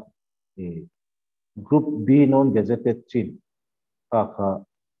karaka ka group B non gazetted chin ka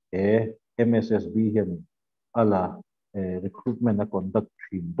MSSB hian ala recruitment na conduct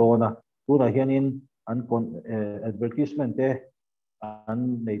thin dona tura hianin an advertisement te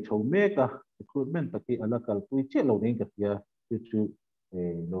an nei chho me ka recruitment taki ala kal pui che lo ning ka tia chu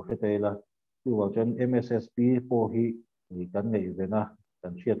lo khetela tu wa chen MSSB po hi kan nei vena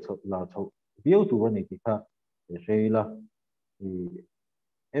kan chiat la chho bio tu ni ti kha reila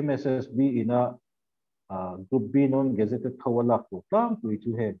MSSB ina group B non gazetted khawala ko tlam tu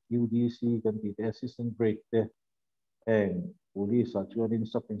chu he UDC kan ti assistant grade te and police chuanin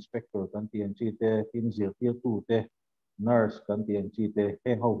sub inspector kan ti an chi te in zir tier 2 te nurse kan ti an chi te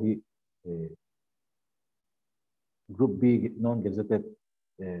heng ho hi group B non gazetted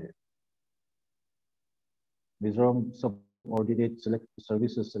Mizoram Subordinate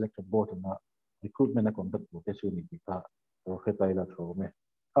Services Selection Board na recruitment na conduct vocation ni ka o khetay la tho me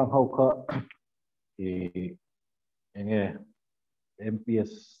kang hau kha enge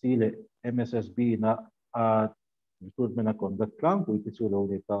MPSC le MSSB na recruitment na conduct kang pui ti chu lo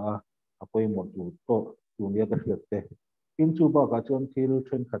de ta apoi mo tu to tu nia ka hlet in chu ba ka chon thil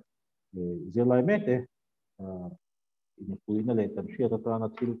thren khat zelai me te in pui na le tan hria ta na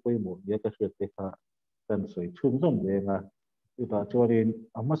thil poi mo nia ka hlet te kha kan soi chun zon le nga tu ta chorin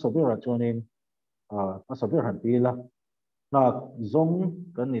amma sabira chonin sabir han pila na zong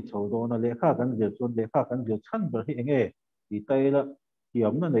kan ni chho do na le kha kan je chon le kha kan je chan ber hi enge ti tai la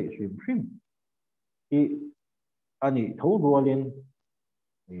hiam na nei hrim hrim i ani tho rualin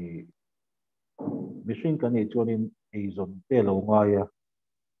machine kan ni chonin ei zon te lo nga ya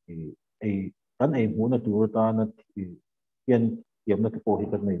ei kan ei mu na tur ta na hian hiam na te po hi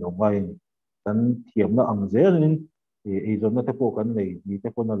kan nei lo nga ni kan thiam na ang zelin ei zon na te po kan nei ni te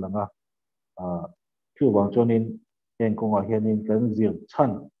po na langa chu wang chonin heng konga hianin kan zir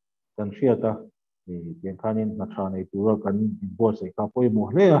chan kan hriata hian khanin na tha nei tura kan inboard sei ka poi mo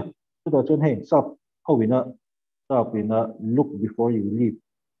hle a chu da chon heng sap howina sapina look before you leave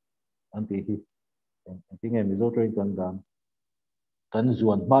anti hi tinge mi zo train kan dam kan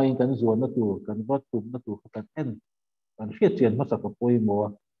zuan mai kan zuan na tu kan wat tu na tu kan en kan hriat chen ma sak poi mo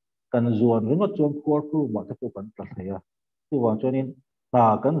kan zuan ringa chon khor khu ma te po kan tla thaya chu wang chonin na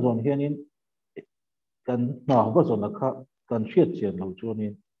kan zon hianin kan na ba zon kha kan hriat chen lo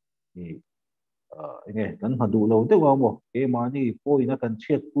chonin nge kan hadu lo te wa mo e ma ni poi na kan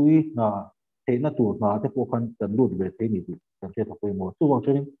chet pui na te na tu na te po kan lut ve te ni kan chet poi mo chu wang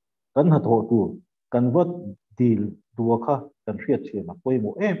chonin kan ha tho tu kan wat dil tu kha kan hriat chen na poi mo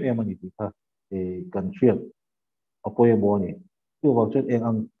em ani ti kha kan hriat apoi mo ni chu wang chon eng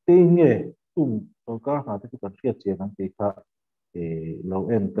ang te nge tu tum so ka na te kan fiat che nang te kha lo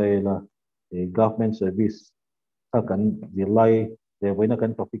en te la government service ka kan zilai le voina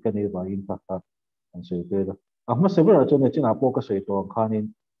kan topic kan ni ba in ka ka an se te la ma several chone china po ka se to khanin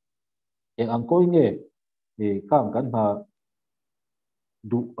ang ko nge kang kan ha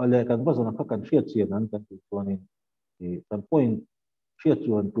du ale kan ba zona ka kan fiat che nan kan tu chuanin kan point fiat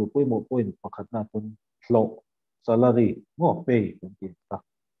chuan tu point pakhat na tun lo salary ngo pay kan ti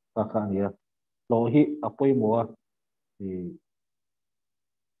ka ka ni lo hi apoi mo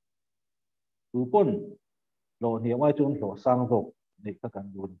tu pon lo ni mai chun lo sang ro ni ka kan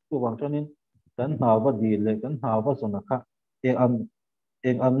dun tu wang chuanin kan ha ba di le kan ha ba zona ka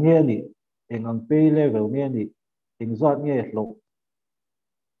ang nge ni ang pay level nge ni zat nge lo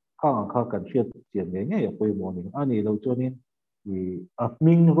khang kha kan fiat chian nge nge apoi mo ni ani lo chuanin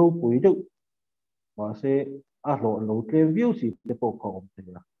ming ro pui deuh mà se lo tlem view si te po ka om te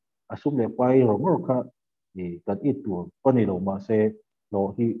la asum le pai ro ngor kha kan I tu pani lo ma se lo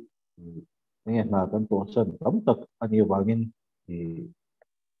hi nge na kan to san tam tak ani wangin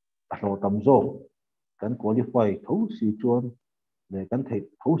lo tam zo kan qualify tho si chuan le kan thei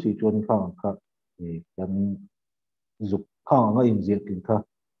tho si chuan khang kha kan zup khang nga in zia kin kha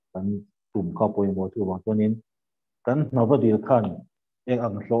kan tum kha poi mo tu wa chuanin kan nawadi khan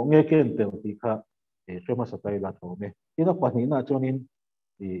ang lo nge ken tel ti kha sema satai la thome ina pani na chonin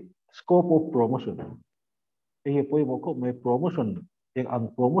scope of promotion poi mo ko me promotion ang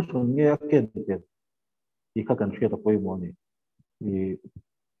promotion nge ken te ti kha kan share poi mo ni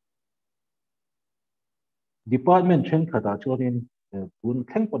department chen khata chonin bun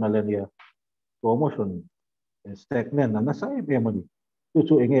theng pona le nia promotion stagnant na sai be mani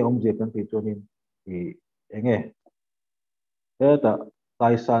chu enge omje kan ti chonin enge ta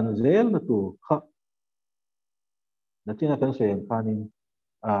tai san zel na tu kha na china kan se yang khanin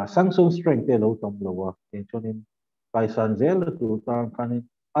Samsung strength te lo tam lo wa en chonin kai san zel tu tang khanin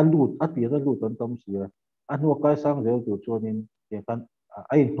alut ati ra lut an tam sia anu kai sang zel tu chonin ye kan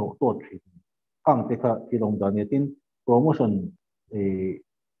ai no to thi kang te kha ki long dan ye tin promotion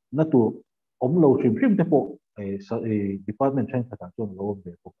na tu om lo trim trim te po department chen kha chon lo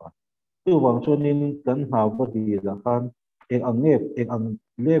be ko ka tu wang chonin kan ha ba di la khan ang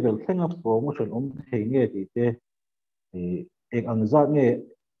level thenga promotion om thei nge ti te ang zat nge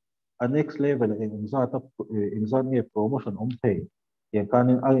next level ang zat nge promotion om thei yang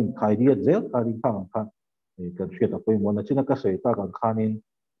kanin ang khai diet zel kanin khang kha kan fiat apoi mo na china ka sei ta kan khanin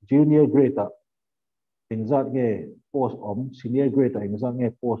junior grade ta ang zat nge post om senior grade ta ang zat nge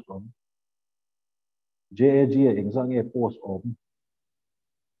post om JAG ang zat nge post om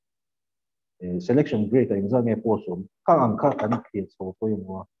selection grade ta ang zat nge post om khang kha kan khiat so poi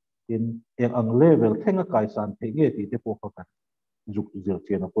mo in ang level thenga kai san thei nge ti te po kha juk zir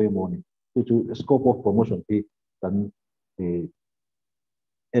chian apoi mo ni chu scope of promotion ti kan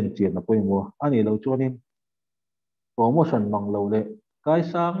en chian apoi mo ani lo chuanin promotion mang lo le kai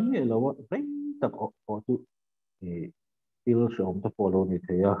sang ni lo rei tak o tu til shom ta follow ni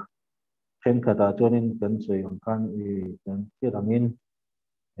theya chen khata chuanin kan soi ang kan kan ti rangin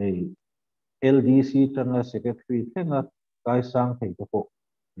LDC tanga secretary thenga kai sang thei ta po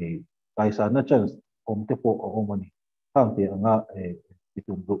kai san na chance om te po o mani khang ti anga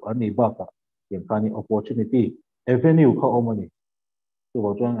itum ru ani ba ka yang kani opportunity avenue kha o mani tu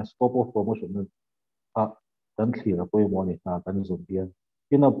wa chuan scope of promotion kan thlir a poi mo ni na kan zum pian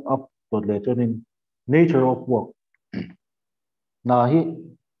in up to le chuanin nature of work na hi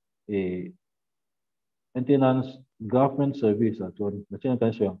maintenance government service a chuan na chen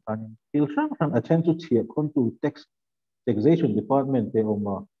kan soyang kan til sang attend to chhiat khon tu taxation department te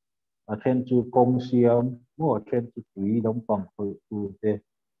oma attend to komsiam mo attend to tui lampang tu te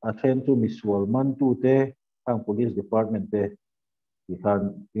attend to miswal man tu te ang police department te kan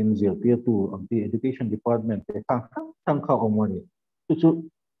in zirpia tu ang ti education department te kang kha omani chu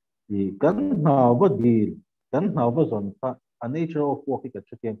kan na ba deal kan na ba zon kha a nature of work ka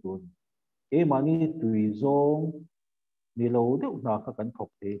chutian tu mani tui zong ni lo deuh na kha kan thok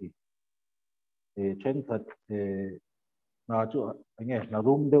te ri chen khat na chu ange na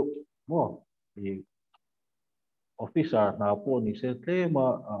room deuh mo officer na po ni se tle ma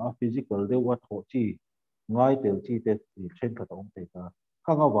physical deuh wa tho chi ngai tel chi te chen khat om te ka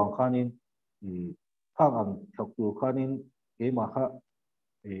khang awang khanin khang ang thok tu khanin ma kha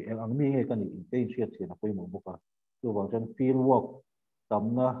ang mi nge kan in te chiat chena poi mo boka tu wang chan field work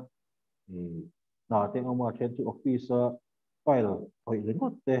tamna na te ngama chen chu officer file hoi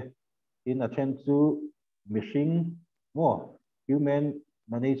ringot te in a chen chu machine mo human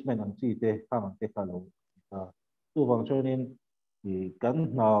management ang chi te khang ang te ka lo tu wang chonin kan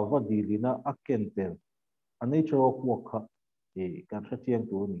na wa dilina akenter a nature of work kha kan sa chiang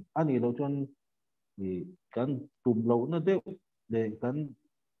tu ni ani lo chon kan tum lo na de le kan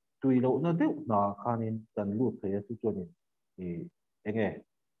tui lo na de na khanin kan lu thaya chu chon ni enge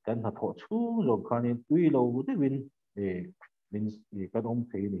kan ha tho chu lo khanin tui lo de win min kan om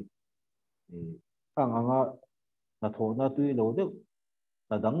thei ni ang anga na tho na tui lo de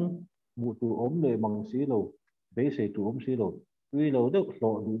na dang mu tu om le mang si lo be se tu om si lo tui lo de lo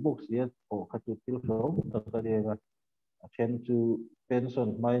du bok sia o kha tu til lo ta ka de ga chen chu pension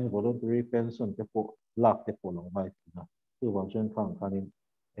mine voluntary pension te po lak te po lo mai na tu wang chen khang khanin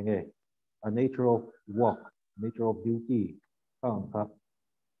enge a nature of work nature of duty khang kha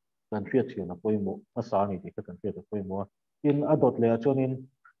kan fiat chian na poimo asa ni ti kan fiat poimo in adot le chonin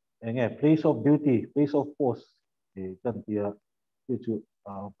enge place of duty place of post kan tia chu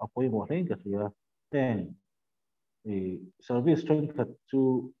a poimo heng ka tia ten service train khat chu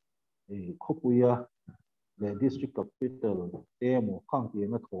khopuya the district capital temo khang ti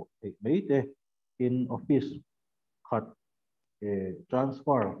na tho mei te in office khat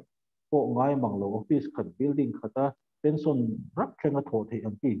transfer po ngai manglo office khat building khata pension rak thenga tho the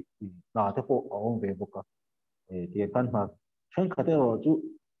an ti na te po ong ve boka ti kan ma chen khate ro chu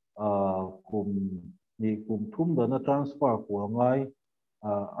kum ni kum thum da na transfer po ngai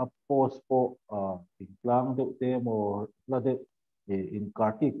a post po lang de temo la de in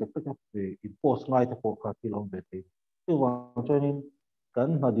kartik te te in post ngai te po kha kilom ve te tu wa chonin kan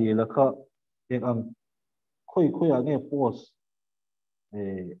ma di la kha ek ang khoi khoi a nge post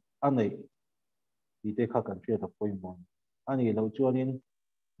anei ti te kha kan thia ta poi mon ani lo chuanin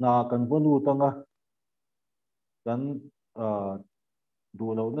na kan bolu tanga kan du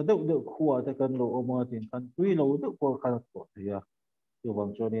lo na de khuwa te kan lo oma tin kan tui lo de ko kha to ya tu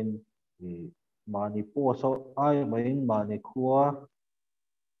wang chuanin mani po so ai mai mani khuwa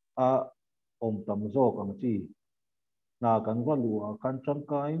a om tam zo kang chi na kan valu a kan chang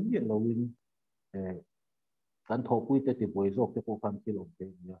kai mi lo in kan tho pui te ti boi zo te ko kan ki lo te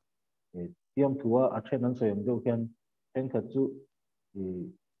ya tiam thua a then an soyam deuh hian then khat chu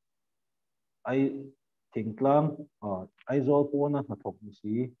ai thingtlang aizol pawna hna thawk ni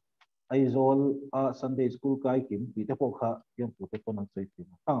si aizol a Sunday school kai kim ti te pawh kha tiam thu te pawh an chei tin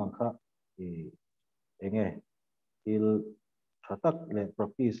thang kha enge il thatak le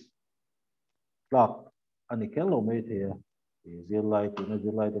practice tlak ani khel lo mai the zirlai tu na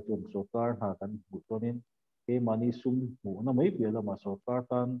zirlai te chun sokar ha kan bu tonin ke mani sum mu na mai pia lama sokar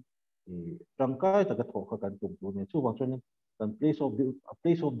tan tangkai ta ka tho kha kan tum tu ne chu wang chon kan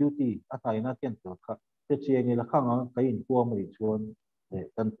place of duty a thai na ken to kha te chiang ni la khang a kai in ko mai chuan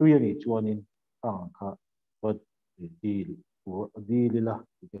kan tuya ni chuanin khang kha but di lila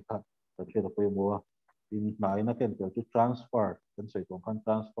ke kha kan che ko mo in nai na ken to chu transfer kan sei tong kan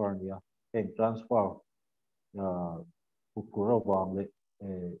transfer nia ken transfer ukura wang le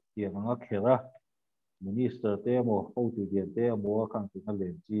tiang anga khera minister te mo ho tu dian te mo khang ti na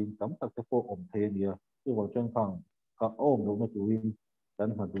len chin tam tak te po om the nia chu wang chang khang ka om lo na tu in kan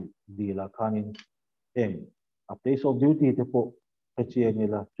ma du di la khanin eng a place of duty te po ka chiang ni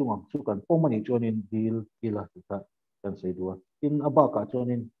la chungam chu kan pom mani chonin deal ila ta kan sei dua in aba ka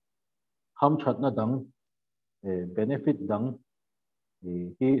chonin ham that na dang benefit dang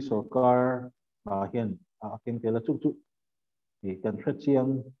hi sarkar a hian a keng te la chu chu kan thra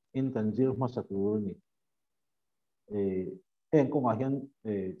chiang in kan zir ma sa tur ni eng kong a hian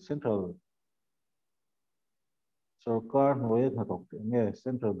central sarkar hnuai na tok nge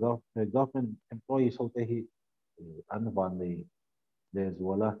central government employees ho te hi an van nei le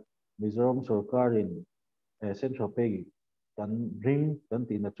zuala Mizoram sarkar in central pay kan ring kan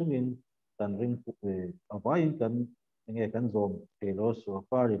ti na chungin kan ring avai kan nge kan zom te lo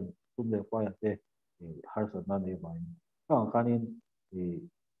sarkar in tum le pa ya te har sa na ne vai khang khanin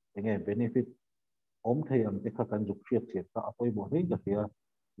nge benefit om thei am te kha kan juk chiat chiat ka apoi bo nei ka tia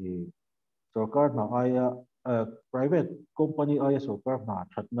sarkar na aya private company aya sarkar na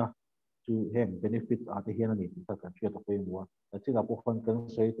thatna chu heng benefit a te hian ani ta kan chiat apoi mo a chinga po fan kan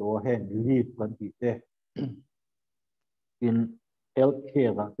sei to heng leave kan ti te in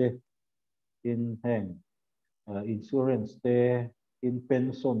healthcare te in heng insurance te in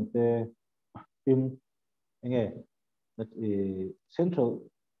pension te in nge that central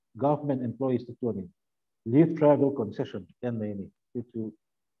government employees te chuanin leave travel concession yan nei ni chu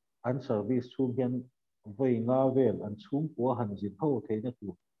an service chhung hian voi nga vel an chhung po han jin ho theina tu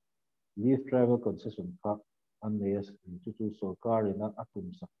leave travel concession kha an nei as chu sarkar ina atum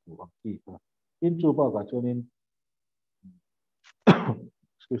sak tu ang ti kha in chu ba ka chuanin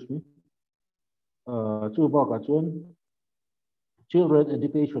excuse me chu ba ka chuan children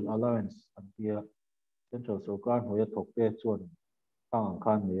education allowance an tia central sarkar hoya thokte chuan tang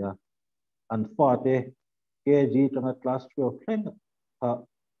khan mea an fa te KG tanga class 12 thleng kha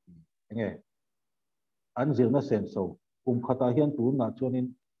nge an zirna sen so khata hian tu na chuanin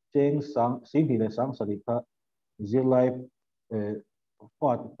cheng sang sing hi le sang sari kha zir life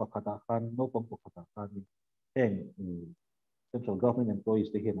fa pakhata khan no pang pakhata khan heng central government employees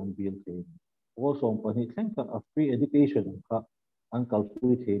te hian an bill the also pani thleng ka a free education kha an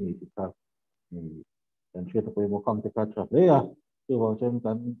kalpui the ni ti kha kan thia ta poi mo khang te kha tra le ya tu wa chen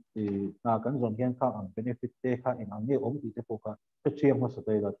kan na kan zon hian kha ang benefit te kha in ang nge om ti te po kha pe chiang ma sa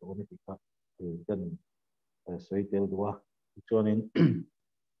te la to ni ti kha kan soi tel dua chuanin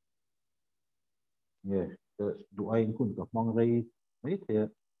ye du ai kun ka mang rei mai the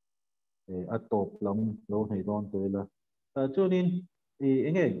a top lam lo nei don te la chuanin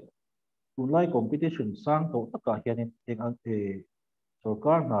enge tunlai competition sang to taka hianin eng ang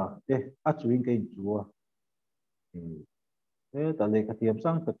sarkar na te a chuing ke chuwa ta le ka tiam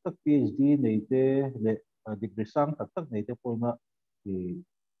sang tak tak PhD nei te le degree sang tak tak nei te poima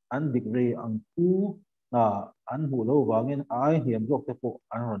an degree ang tu na an hu lo wangin ai hiam jok te po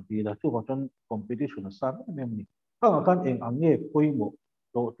an ron ti la chu ka chon competition sang mem ni ka kan eng ang nge poimo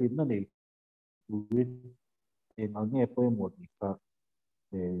to tin na nei win eng ang nge poimo ti ka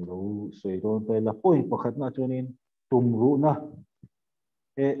lo soi don te la poi pakhat na chunin tumru na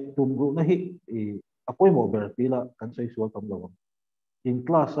hi apoi mo ber tila kan sei sual kam lo in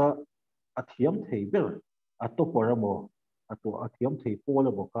class a athiam thei ber ato poramo ato athiam thei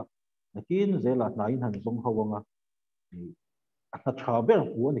pole boka nakin zela nai han zong hawanga a tha ber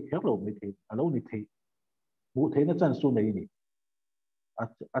hu ni khelo mi thei alo ni thei bu thei na chan su nei ni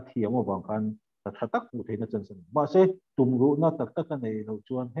athiam o bang kan ta tha tak bu thei na chan san ba se tumru na tak tak nei lo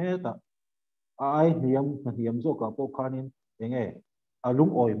chuan he ta ai hiam zo ka po khanin enge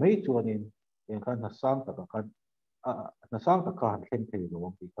alung oi mai chuanin eng khan na sang ta kan na sang ta kan khen thei lo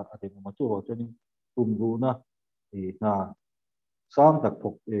wang ti ka ate ma chu ro chuanin tumru na na sang tak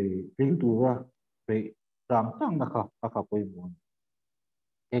thok ling tu ra pe rang tang na kha poi mon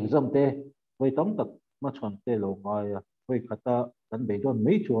exam te voi tam tak ma chan te lo ma ya voi khata kan be don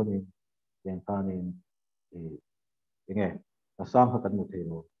mai chuanin eng khanin enge na sang ka kan mu thei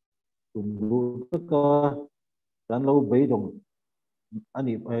lo tumru ka kan lo be dong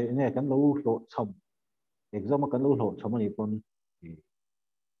ani ne kan lo lo cham exam kan lo lo cham ani pon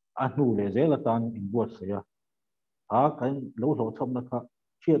a nu le zela tan in buat se ya a kan lo lo cham na kha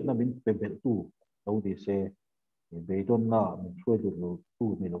chiat na min pe bel tu lo di se be don na min chue du lo tu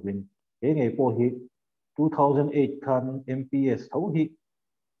ni lo win e ngai po hi 2008 kan MPS thau hi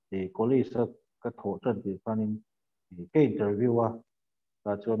college ka tho chan ti kanin ke interview a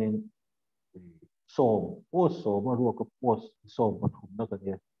ta chuanin som ma ru ka post som ma thum na ka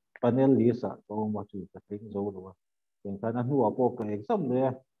ne panel list a to ma chu ka thing zo lo ken kan a nu a po ka exam le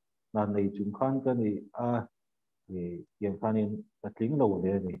na nei chung khan ka ni a ken khanin ka thing lo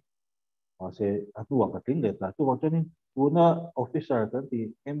le ni a se a tu ka thing le ta tu wa chuanin una officer kan ti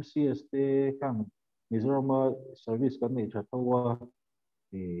MCS te kan Mizoram service kan nei tha thawa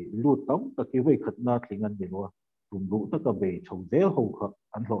lu tam ta ki wei khat na thing an ni lo tum lu ta ka be chou del ho kha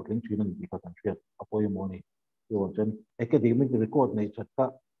an lo thing chin an ni ka kan thriat apoi mo ni tu chen academic record nei chat ka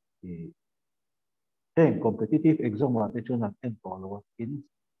ten competitive exam wa te chuna en to lo in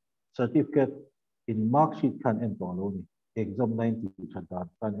certificate in mark sheet kan en to lo ni exam 90 chat da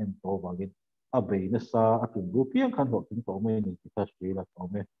kan en to wa gin a be na sa a tum lu pian kan lo thing to me ni ta sri la to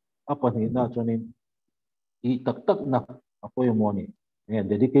me apa ni na chuanin I tak na apoi mo ni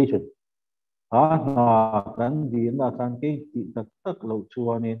dedication na kan di na kan ke ti tak lo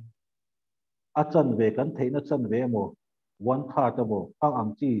chuanin a chan ve kan theina chan ve mo one kha ta mo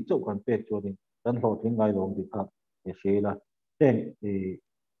ang chi chau kan pe chuanin kan lo thing ngai lo di kha e shela ten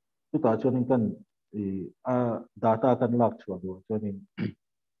tu ta chuanin kan a data kan lak chua do chuanin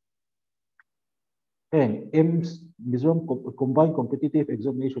ten Mizoram Combined Competitive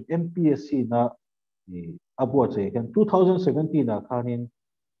Examination MPSC na abuat se kan 2017 na khanin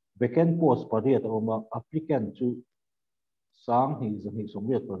vacant post pariat oma applicant chu sang hi zani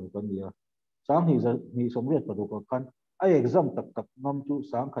somriat paru kan dia sang hi zani somriat paru kan ai exam tak ngam chu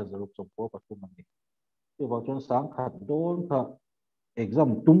sang kha zarup sompo patu mani tu ba chon sang kha don kha exam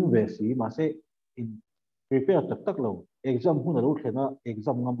tum ve si ma se in prepare tak lo exam hun lo thena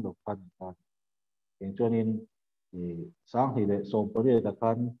exam ngam lo kan eng chonin sang hi le som pariat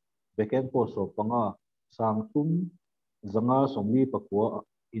kan vacant post so panga sang tum zanga somni pakwa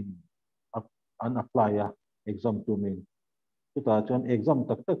in an apply exam to min kita chuan exam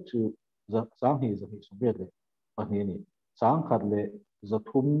tak chu sang hi somriat le pani ni sáng khát lệ giờ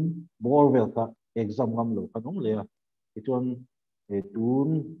thum bor vel ka exam ngam lo kan ong le ti chuan tun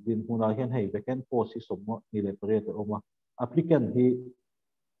din huna hian hei vacant post si sommo ni le pare te oma applicant hi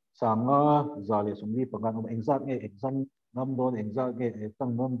sanga zale somni pangan exam ngam don exam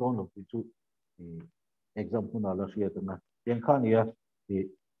tang nom don lo ti chu exam huna la sia ta na yang khan ya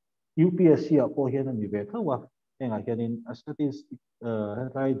UPSC a po hian ni ve thawa enga hianin statistic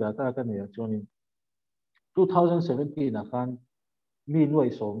rai data kan ya chuanin 2017 a khan mi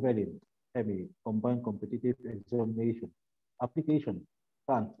nuai som velin hemi combined competitive examination application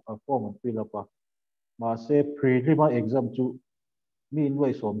kan a form fill up a ma se prelim exam chu mi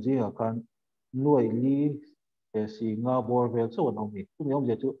nuai som ji a khan nuai li si nga bor vel so no mi tu yom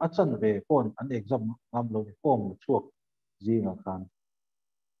je chu achan ve pon an exam ngam lo form chuak ji nga khan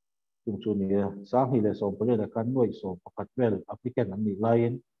tum chu ni sang hi le som pore la kan nuai som pakat vel applicant an ni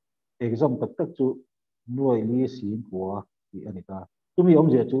lain exam tak tak chu nuai li sin kwa ti anika tumi om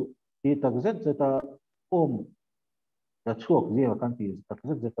je chu ti tak zet zeta form ta chuak ji nga kan ti tak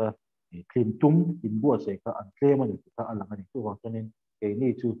zet zeta klim tum in bua se ka an claim ani ka alang ani tu wa chanin ke ni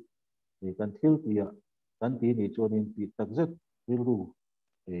chu kan thil ti ya kan ti ni chuanin ti tak zet ru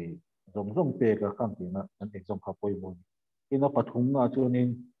zong zong pe ka kan ti na an exam kha poi mo ina pathum nga chuanin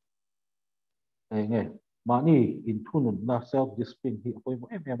nge mani in thunun na self discipline hi poi mo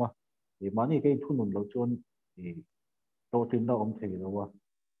em em a mani ke thunun lo chuan to tin na om thei lo wa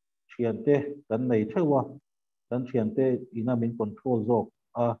thian te kan nei thewa kan thian te ina min control zok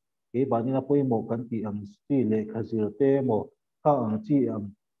a ke bani na poi mo kan ti ang sti le khazir te mo ka ang chi ang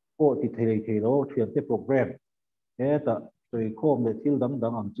ko ti thei lo thian te program ta tôi khom le thil dang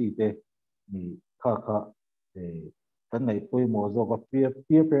dang ang chi te ni kha kan nei poi mo zo ka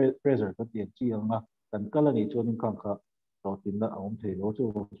peer pressure ka tian chi anga kan kala ni chuan khang kha to tin na om thei lo chu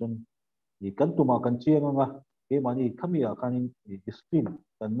chun ni kan tuma kan chiang anga ke mani khamia khanin discipline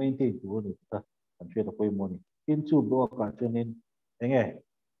kan maintain tu ni ta kan che ta poi mo ni in chu bo ka chunin enge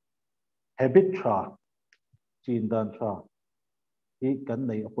habit tra chin dan tra i kan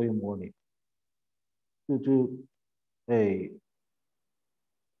nei poi mo ni chu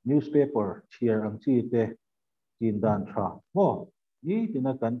newspaper cheer ang chi te chin dan tra mo ni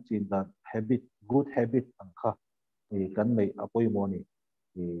tina kan chin dan habit good habit ang kha kan nei apoi mo ni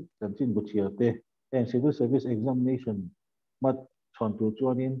kan chin bu cheer te and civil service examination mat chon tu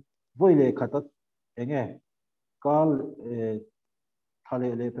chuanin voile khatat enge kal thale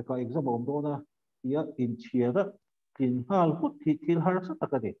le pe ka exam om do na ya in cheer kin hal hut thi thil har sa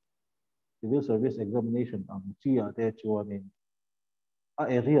takani civil service examination ang chi te chuanin a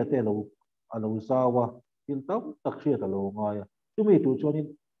area te lo alo zawa tin tam takshia ta lo ngaya tumi tu chuanin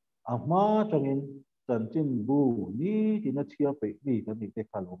a ma changin chanchin bu ni tina chia pe ni kan ni te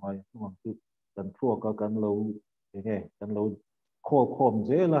khalo ngaya tumang tu kan thua ka kan lo nge kan lo khom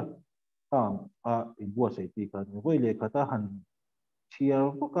zela tam a in bua sei ti kan voi le khata han chia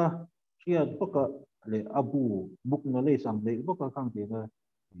poka le abu buk na le sam le poka khang te na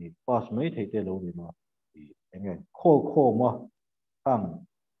ni pass mai thei te lo ni ma nge ma khang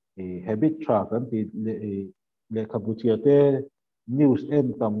habit tra kan ti le khabuchia te news em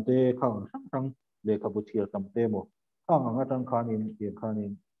tam te khang sang le khabuchia tam te mo khang anga tang khanin tian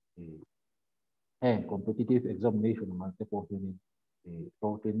khanin competitive examination ma te po hin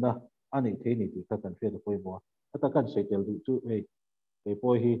to tin na ani the ni ti ka kan fe poi mo ata kan se tel du chu pe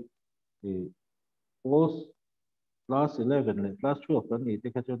poi hi post class 11 le class 12 kan ni te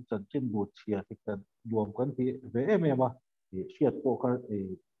ka chon chan chin bu chia ti kan duam kan ti ve em em a siat po kha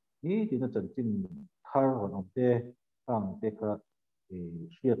ni ti na chan chin thar hon om te ang te ka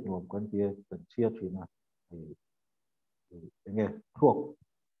siat nuam kan ti kan chia thi na nge thuốc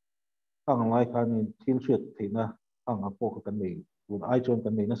ang lai khan in thil siat thi na ang apo ka kan nei un ai chon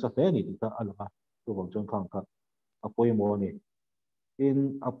kan nei na sa fe ni ti ta alanga tu bang chon khang kha apoi mo ni in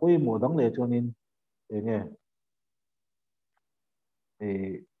apoi mo dang le chon in nge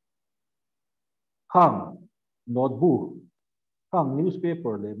khang notebook khang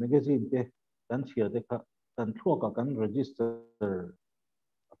newspaper le magazine te kan chia te kha kan thua ka kan register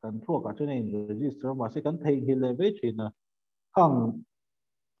kan thua ka chon in register ma se kan thei hi le ve thina khang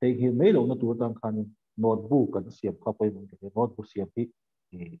thei hi mai lo na tu tang khan notebook kan siam kha poi mo te notebook siam hi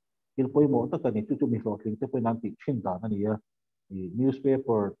il poi mo ta kan ni tu mi lo thing te poi nan ti thin da na ni ya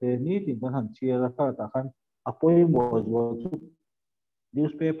newspaper te ni tin kan han chia ra kha ta khan apoi mo zo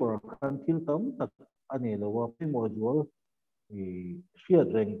newspaper kan thil tam tak ani lo wa poi mo zo share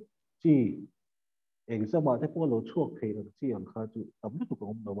reng chi exam te po lo chuak thei lo chi ang kha chu tam lu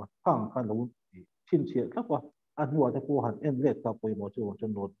ko lo wa khang lo chin chia thak wa an wa te po han en let ta poi mo chu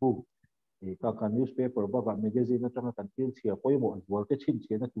notebook các cái newspaper và các magazine trong cái tin chia quay một vừa cái tin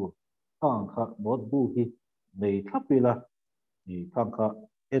chia nó chủ khang khá notebook hi này thắp đi là thì khang khá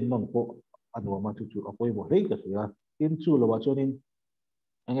em mong bộ anh mà chú chú quay một đấy cái gì à tin chú là cho nên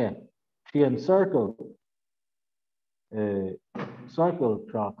anh nghe thiền circle circle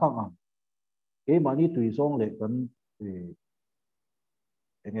tra khang ang cái mà đi tùy song lệ vẫn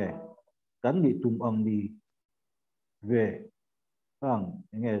anh nghe cắn bị tụm ang đi về khang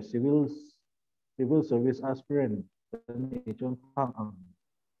anh nghe civil service aspirant thì trong khang ang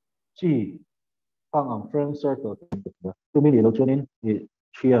chỉ khang ang friend circle tôi mới đi đâu cho nên thì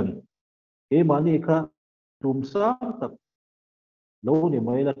thiền cái mà đi khác tụm sáng tập lâu thì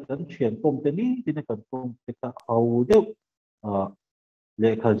mới là cắn thiền công tên đi thì nó cần công thì cả hầu đâu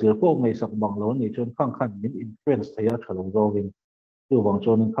lệ khởi giữa cô ngày sạc bằng lâu thì trong khang khăn những influence thấy ở trong rồi từ vòng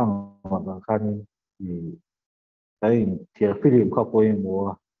cho nên khang mà khăn thì cái thiền phim khác quay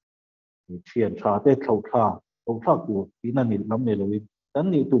mùa thiền trà tết khẩu trà của tí này lắm này rồi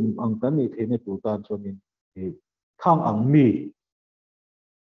cắn đi tụm ăn cắn đi thế này tụt tan cho nên thì khang ăn mì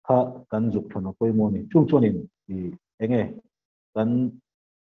khá cắn dục cho nó quay mùa này chung cho nên thì anh nghe cắn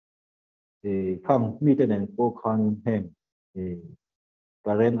thì khang mì tên này cô khang hẹn thì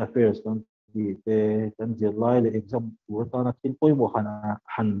current affairs thì cắn diệt lại để exam của ta là tin quay mùa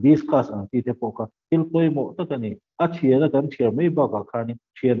hẳn discuss anh thì thế poka tin quay mùa tất cả này chia là cắn chia mấy bao cả khang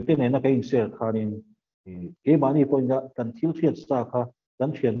chia tên này là cái share khang thì cái bạn này coi ra cắn thiếu thiệt sao khá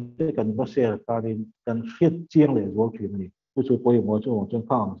cắn chia cái cắn bao share khang cắn thiệt chiang để vô chuyện này tôi chụp quay mùa cho trong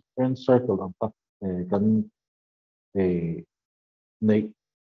khang friend circle làm ta cắn này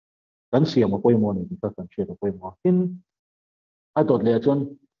cắn xìa mà quay mùa này thì các cắn chia là quay mùa tin ai tốt lệ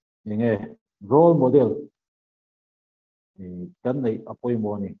chân nghe role model cắn này quay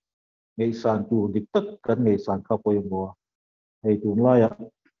mùa này ngày sản tu địch tất cắn ngày sản khắp quay mùa hay tu lại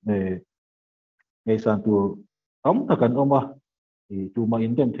ngày sản tu đóng tất cắn ông mà thì tu mà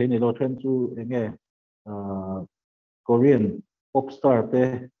Indian thế này lo trend tu nghe Korean pop star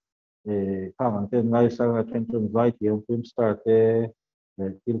te khang ang tên ngay sang trend tu vai thì ông film star te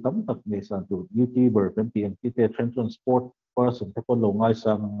tin tấm tập ngày sản tu YouTuberเป็นเตียงที่trend tu sport person แต่คนลงngay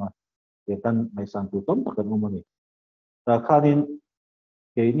sang để căn ngày sản tu tấm tất cả ông mà này ta khanin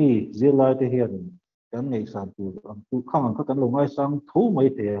cái này dễ lại thể hiện cái ngày sản tu khang các cái lồng ai sang thấu mấy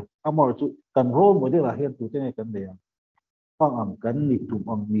thế amar tu cần role mới là hiện tu thế này cái này khang cái này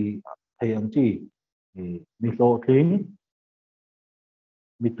tụm ni thầy anh chị mi lo thính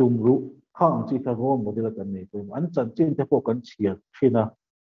mi tụm ru khang chỉ cái role mới là cái này tôi anh chân trên thế phố cái chia na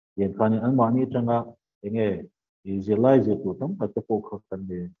hiện khanin anh mà ni chẳng à cái này dễ lại dễ tu tấm cái phố cái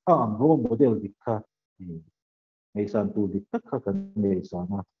này khang role model đi khác ngày sản tu đi tất cả các ngày sản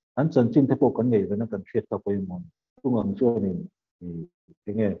anh chân chính thế bộ cái ngày với nó cần thiết các cái món tung ăn cho nên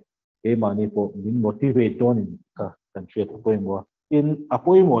cái ngày cái mà ni bộ mình motivate cho nên cả cần thiết các cái món in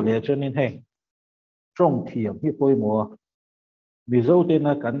apoi món này cho nên hay trong thiểm hi apoi món ví dụ tên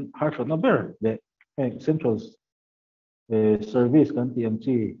là cần harsh number để central service cần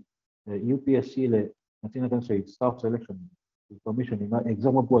TMG UPSC là nên cần xây staff selection commission là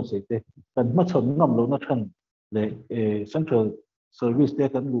exam board sẽ thế cần mất chọn năm lâu nó chọn để central service để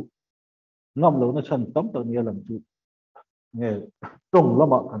cần lu năm lâu nó chọn tóm tận nhiều lần chú nghe trong lắm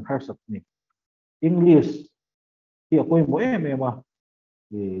cần hai sắp này English thì quay mỗi em mà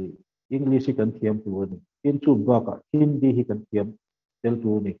thì English thì cần thiêm tu này tiếng Trung và cả Hindi thì cần thiêm del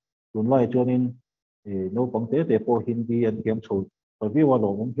tu này tuần lại cho nên nó bằng thế để po Hindi anh thiêm số bởi vì vào đó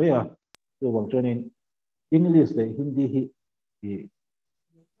cũng thế à tôi bằng cho nên English để Hindi thì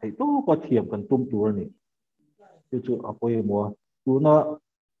thầy tôi có thiêm cần tung tu này chú apoi mo tu na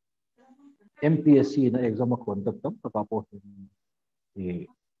MPSC na exam kon tập tập po thì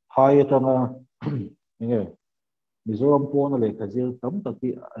hai trong nghe Mizoram po na le kazil tam tập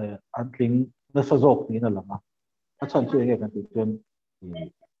thì an kinh na sa jok ni na lang à chan chu nghe kan ti chen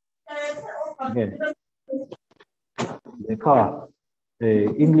nghe le kha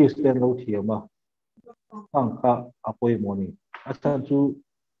English ten lo thiam ma khang kha apoi mo ni a chan chu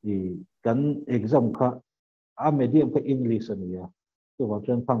thì kan exam kha medium cái English này à tôi vào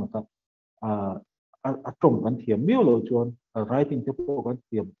trên phẳng tập trồng cái thiểm miêu lâu chuan writing cái bộ cái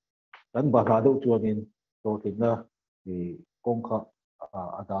thiểm cái bà ra đâu chuan in rồi thì là thì công khá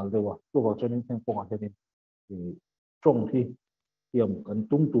đào đâu à tôi vào trên những phong cách này thì trồng thì thiểm cái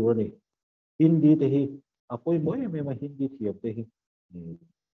tung tu này Hindi thì apoi mỗi em mà Hindi thiểm thì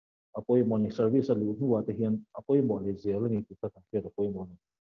apoi money service lu nuwa thì hiện apoi money zero này thì tất cả apoi money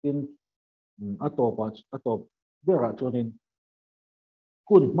in atop vera cho nên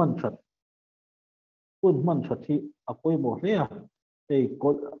kun man chat thì apoi mo le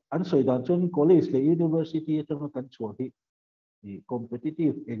an soi dan chon college le university chon kan chuak hi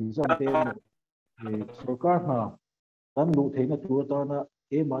competitive exam te sarkar na kan lu theina tu ta na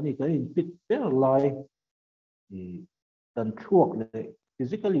mani kan in fit per lai kan chuak le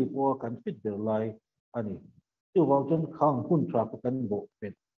physically po kan fit der lai ani tu wang chon khang hun tra kan bo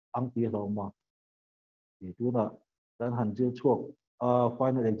pet ang ti lo ma tu na kan han jil chuak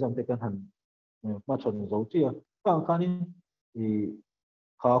final exam te kan han ma chon zo chi kang khanin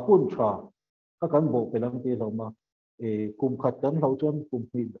khá hun tra các cán bộ phải làm gì đâu mà cùng khát cán hậu chân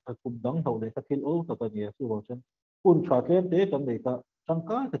cùng đắng hậu để các thiên ố các cái gì sự hậu chân hun tra thêm thế cần để cả trong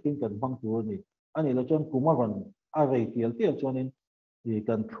cái các thiên cần mang chuột này anh ấy là chân cùng mà vẫn ai về tiền tiền cho nên thì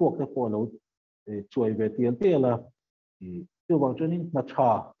cần chuộc cái phố lâu chuỗi về tiền tiền là thì sự hậu chân nên là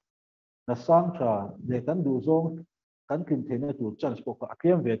tra là sang tra để cán đủ zong cán kinh tế này đủ chân số các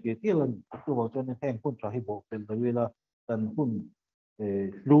kiếm về tiền tiền là sự hậu chân nên hàng hun tra hay bộเป็นเลยlà cần hun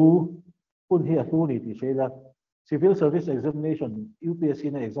รู้คุณเฮียรู้นี่ที่ใช่ละ civil service examination UPSC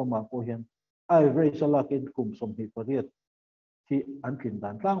ใน exam มาโคเห็นไอ้เรื่องสลากกินกลุ่มสมเหตุประเทศที่อันขึ้นด่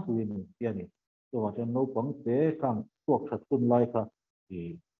านตั้งตัวนี่เที่ยนี่ตัวจะโน้ปังเตะข้างพวกชัดคุณไล่ค่ะที่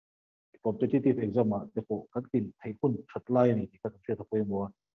competitive exam มาจะพวกกันขึ้นให้คุณชัดไล่นี่ที่กันเชื่อตัวเองว่า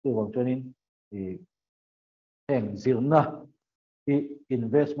ตัววันนี้ที่แห่งสินนะที่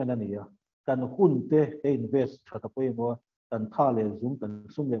investment นั่นนี่กันคุณเตะ invest ชัดตัวเองว่ากันท่าเลยซุ่มกัน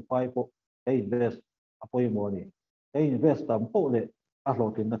ซุ่มเลยไปพวกได้ invest อภัยมัวนี่ได้ invest ตามพวกเลยอาเรา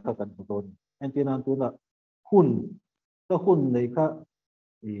ถึงนักกันตัวนี้อันที่นั่นตัวละหุ้นก็หุ้นเลยค่ะ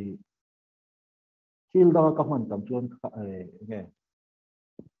คิดเราก็มันตามชวนเนี่ย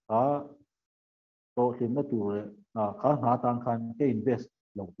เราถึงนักตัวเลยข้าหาทางการได้ invest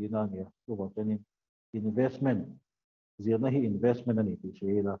ลงที่นั่นเนี่ยตัวบอกว่านี่ investment เสียหน้าที่ investment นั่นนี่ที่ใ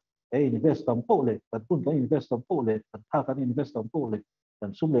ช่ละinvest ตามพวกเลยกันพุ่นกัน invest ตามพวกเลยกันท่ากัน invest ตามพวกเลยกั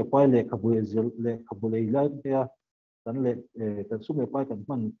นซุ่มเลยไปเลยขบวนเลยขบวนเลยแล้วเนี่ยกันเลยกันซุ่มเลยไปกัน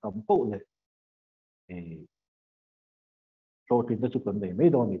มันตามพวกเลยโตถึงจะจุดกันเลยไม่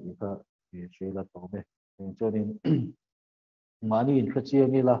โดนอีกก็เชื่อละต่อไปจนนี้มานี่อินทรี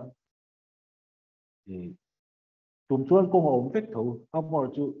ย์นี่ละจุ่มชวนกงอมเฟกถูข้ามอ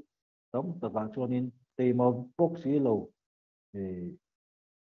จุต้องตะการจนนี้เตะมาพวกสีโล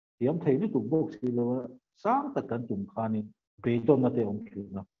tiệm thấy nó tụm bốc xí là sáng tất cả tụm khan đi về đâu mà thấy ông kêu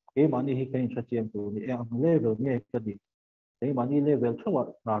nó cái mà đi cái chuyện chuyện tụi này em level nghe cái gì cái mà đi level cho là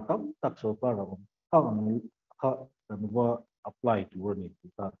nào cắm tác số bao là không cần qua apply to này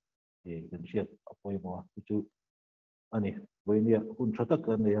chúng ta thì cần thiết apply mà chú anh này với nàyคุณชัด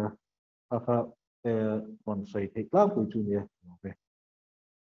กันเนี่ยครับcòn xây thì làm của chú này ok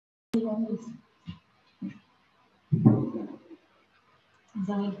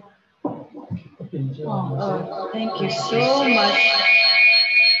Thank you so much.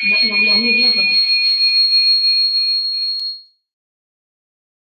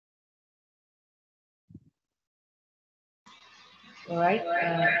 All right.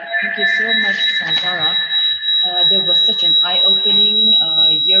 Thank you so much, Sanzara. There was such an eye-opening,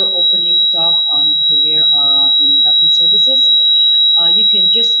 year-opening talk on career in government services. You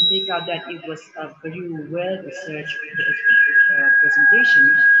can just make out that it was a very well-researched presentation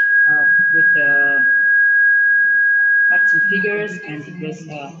with facts and figures, and it was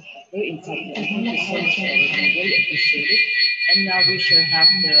very insightful. Thank you so much for everything. Really appreciate it. And now we shall have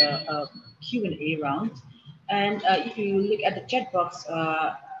the Q&A round. And if you look at the chat box,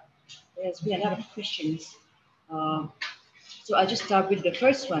 there's been a lot of questions. So I'll just start with the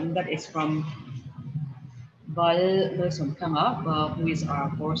first one that is from Bal Loison Kanga, who is our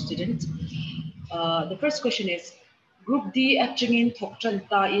core student. The first question is, Group D Achingin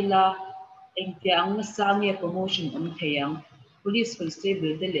Tokchanta Ila Engtiang Sangya promotion on Tayang, Police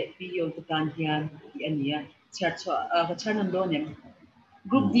Constable Dele Pio Tantian Ania, Chanan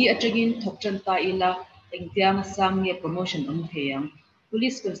Group D Achingin Tokchanta Ila Engtiang Sangya promotion on Tayang,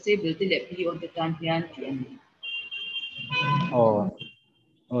 Police Constable Dele Pio Tantian Ania.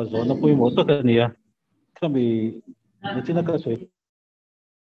 Rồi nó quy một tất cả này cái bị nó chỉ là cái gì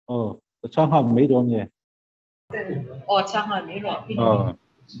trang hàng mấy đồn nhỉ trang hàng mấy đồn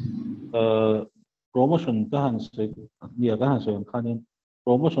promotion cái hàng sự nhiều cái hàng sự khá nên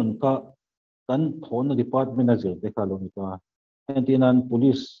promotion cái thôn department là gì để khai luôn cái anh tin anh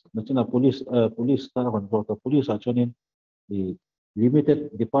police nó chỉ là police cái phần rồi cái police cho nên thì limited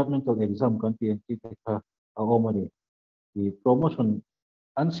departmental exam kan tiền thì cái mà đi thì promotion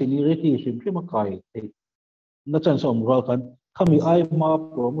anh seniority simply mà cái thì nó chẳng xong rồi kan kami ai ma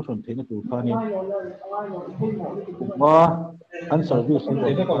promotion thế nó tụi khá nên mà anh service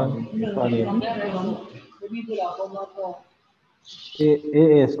thế nó khá nên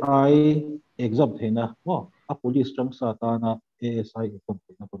ASI exam thena wa a police chang sa ta na ASI exam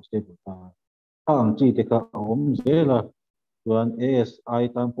thena constable ta ang chi te ka om zela tuan ASI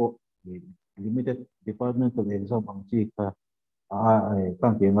tampo limited departmental exam ang chi ka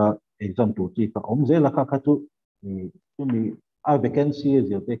kang ke nga exam tu chi ka om zela ka tu tu mi a vacancy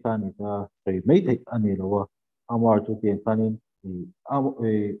je te ka ni ta mai te ani lo amar tu te kanin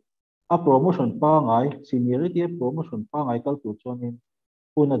a promotion pa ngai seniority promotion pa ngai kal tu chonin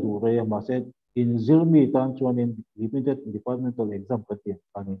puna dure ya maset in zilmi tan chonin limited departmental exam ka te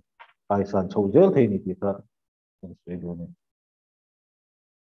kanin kai san chojel the ni ti ka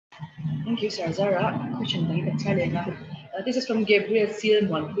Thank you, Sir Zara. Question by the this is from Gabriel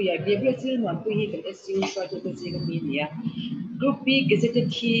Silman. Gabriel Silman, who he can assume short of the media. Group B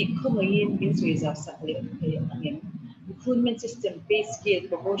gazetted key coming means reserve supplement. Recruitment system, pay scale,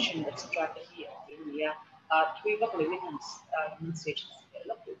 promotion, etc. Here in India. Three work women's administrations.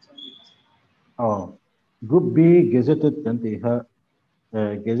 Group B gazetted kanti ha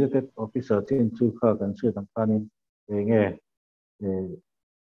gazetted officer tin chu kha kan se dam kanin nge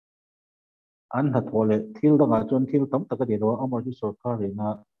an hat hole thil da nga chon thil tam taka de ro amar hi sarkar na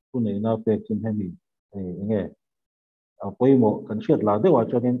pune na pe chin hemi nge apoi mo kan shet la de wa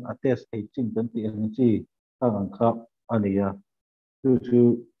chonin attest ei chin kan ti an chi ang kha ania chu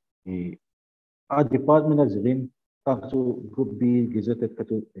a department as rim ka chu group B gazetted ka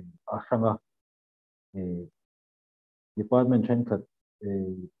chu a sanga department chen khat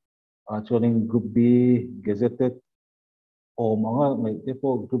chonin group B gazetted o mga may tipo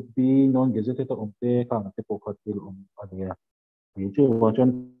group B non gazetted te kang tipo khatil ania chu wa chon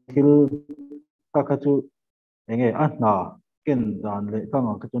thil ka chu nge na ken dan le kang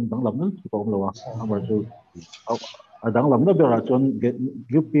ka chon dang lam nu ko lo wa amar chu dang lam no bera chon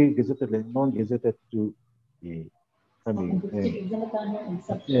group B gazetted le non gazetted chu kami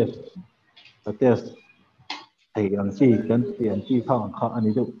yes test thầy kan ti khang kha ani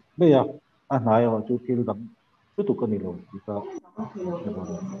chu be ya na ya chu thil dang chu tu kan ni lo ti ka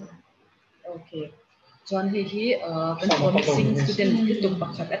Okay. John he promising student to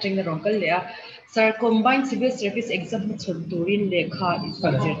pakhat ateng na rongkal le sir combined civil service exam chon turin lekha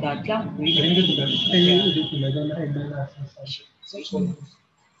instructor da tlang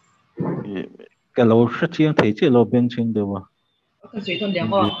cái lo sát chiang thấy chứ lo bên trên đâu mà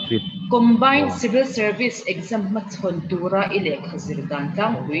combined civil service exam ma chon tura ile khazir dan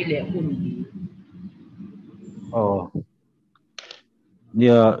tlang hui le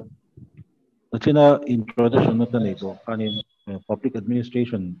yeah China introduction na tan ito kanin public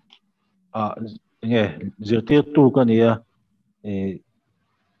administration nge zirtir tu kaniya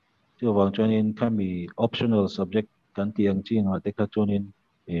chu wang chonin kami optional subject kan tiang chi nga te kha chonin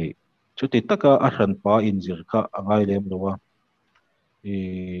chu ti taka a ran pa in zir kha angai lem lowa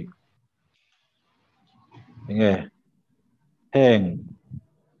nge heng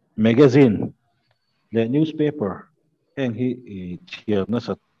magazine le newspaper heng hi chiar na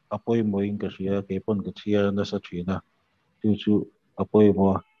sa apoi moing ka sia ke pon ka chiar na sa china chu apoi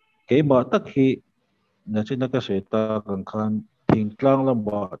mo ke ma tak hi na china ka se ta kan khan thing tlang lam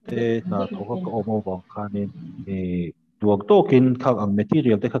ba te na thoka ka omo bang khanin duak tokin khak ang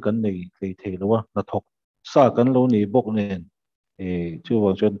material te kha kan nei thei lo wa na thok sa kan lo ni bok nen chu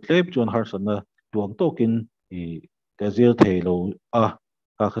wang chon tlep chon har san na duak tokin ka zir thei lo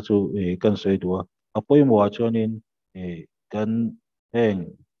ka kha chu kan sei duwa apoi mo chonin kan heng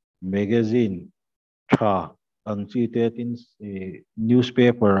magazine tha ang chi te tin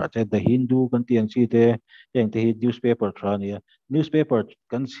newspaper at the Hindu kan tiang chi te yang te newspaper tha ni newspaper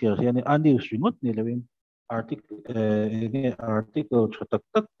kan siar hian a news ringot ni lewin article chatak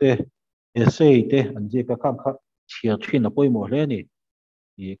tak te essay te an je ka khang kha chiar thin a poimo hle ni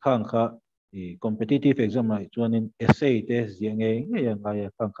khang kha competitive exam lai chuanin essay te ziange nge ya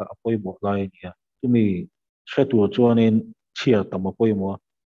khang kha a poimo lai ni tumi thretu chuanin chiar tam a poimo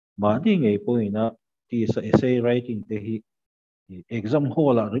ma ni ngei poina ti sa essay writing te hi exam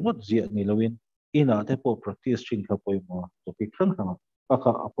hall a remote zia ni lowin ina te po practice chin kha poimo topic khang khang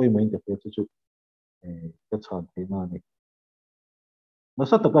ka apoi mai te chu ka chan the na ni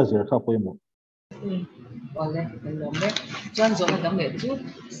masa ta ka zia kha poimo wale lombe chuan zong dang le chu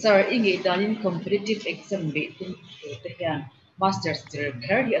sir ingi danin competitive exam be tin te hian masters ter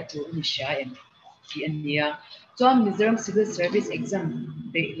kher hi atu ni sha em ki ania chuan Mizoram civil service exam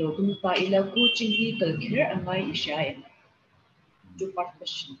be lo kun pa ila ku ching hi kal kher angai isha em two part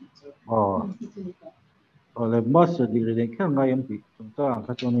question le master degree den kha ngai am ti chung ta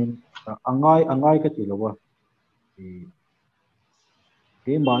kha chonin angai ka ti lo wa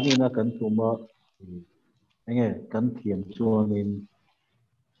ke mani na kan thuma nghe kan thiam chuanin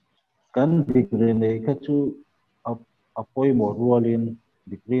kan degree nei kha chu apoi mo rualin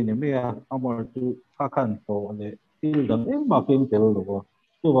degree ne mea amar chu kha khan to le til dang em ma king tel lo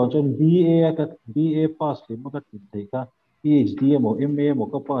chu wa chen BA pass ke ma ka tin thei ka PhD mo MA mo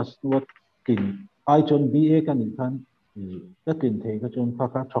ka pass tu kin ai chon BA kan in khan ka tin thei ka chon kha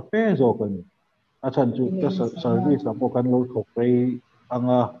kha thope zo kan a chan chu ka service la po kan lo thok rei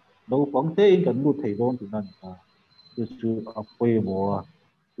anga lo pang te in kan lu thei don ti nan ka chu apoi mo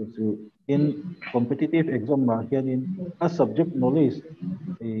chu in competitive exam ma hianin a subject knowledge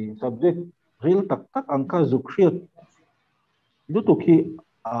subject real tak tak angka zukriat lutu khi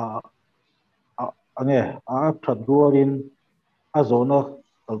ange a that duarin a zona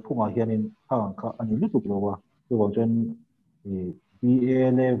alphunga hianin angka ani lutu lowa chu wang chen BA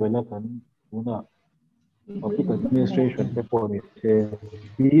level kan una public administration te poni se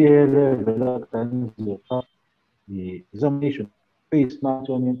BA level kan zeta examination face na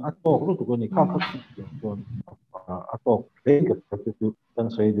chuanin a tok lutu ko ni kha kha chuan a tok rei ka chu kan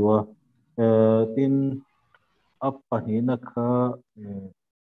sei dua tin apa ni na kha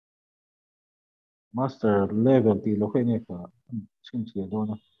master level ti lo khe ne ka chin che do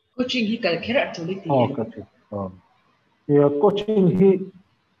na coaching hi kal khera chuli ti ka chi ya coaching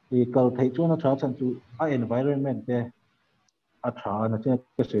hi kal thei chu na tha chan chu a environment te a tha na che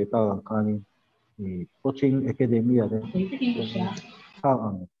ke se ta ka ni coaching academy ya de ka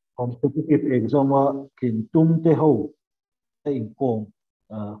ang competitive exam wa kin tum te ho te in kong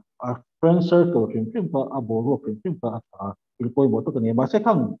a friend circle kin pa a boro kin pa a il poi mo to ni ma se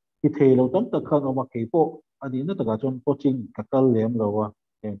khang ki thei lo tam tak khang ma ke po ani na ta ga chon coaching ka kal lem lo wa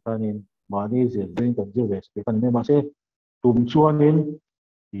en tanin ma ni je doing kan je wes kan me ma se tum chuanin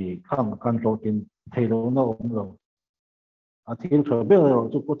khang kan to tin thei lo na om lo a thil tha be lo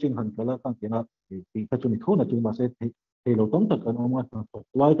chu coaching han kala kan kina ti ka chu ni thona chu ma se thei lo tam tak kan om ma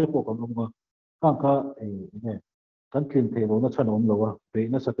lai te po kan om ma khang kha ne kan kin thei lo na chan om lo wa pe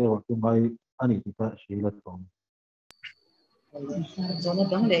na sa te wa tu mai ani ti ka shi la tong zona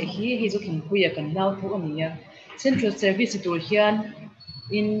dang le hi zo thum puya kan nau thu ania central service tur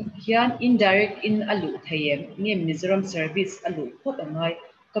hian indirect in alu thayem nge Mizoram service alu khot angai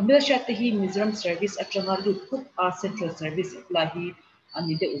kamel shat hi Mizoram service atanga lu khot a central service apply hi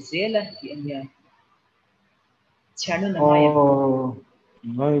ani de uzela hi ania chanu na maya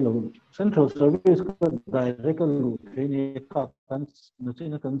ngai lo central service ka direct lu thei ni ka kan na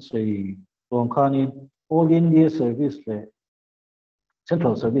chen kan sei tong khanin all India service le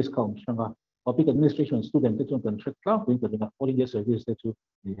central service ka sanga public administration student te chon kan threat ka kuin ka all India service te chu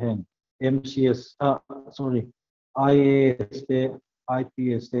ni hen MCS sorry IAS te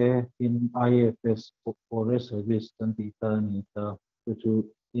IPS te in IFS forest service kan ti ta ni ta chu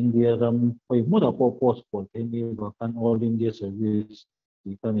India ram poi mu da po post po te ni ba kan all India service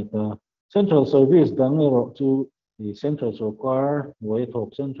ti ta ni ta central service dang ro chu the central sokar way of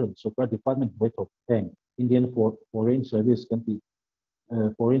central sokar department way of thank Indian foreign service kan ti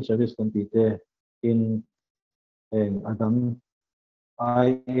foreign service kan ti te in adang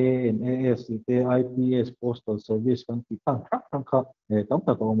IA and AS te IPS postal service kan ti tang kha tam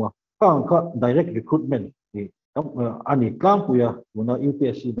ta ko ma kang kha direct recruitment ti tam ani tlang puya una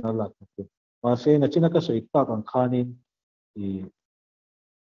UPSC na la ma se na china ka so ikta kan khanin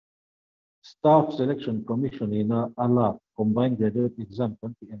staff selection commission ina ala combined graduate exam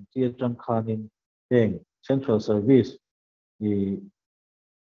kan ti MCA chan khanin teng central service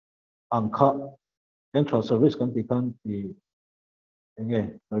angka central service kan ti kan ti enge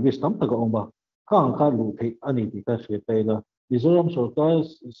service tam ta ong ba ka angka lu thei ani ti ka se tai la Mizoram sarkar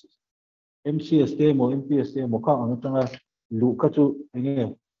MCS te mo MPS te mo ka ang changa lu ka chu enge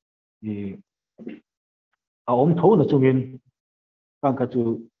a om tho na chungin kan ka chu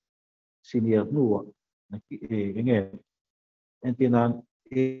senior nu wa enge entinan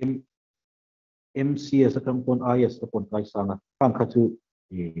MCS kan pon IS ka pon kai sanga kan ka chu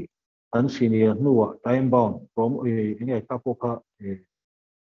an senior nuwa time bound from inge kapoka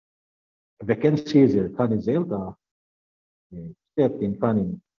vacancies kan zel da step in kan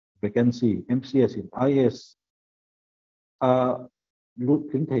vacancy MCS in IS lut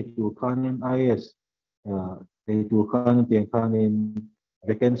king thai tu kan in IS thai tu kan tiang kan in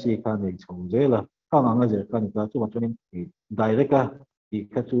vacancy kan in chong zela kan anga zel kan ka chu chunin direct ka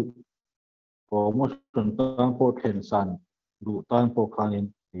ka chu promotion tan po tensan lu tan po kan in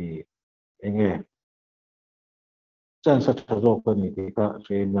enge chan sa thazo ko ni ka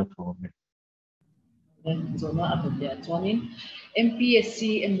train na thome zona abudya chuanin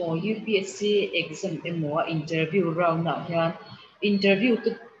MPSC emo UPSC exam emo interview round na hian interview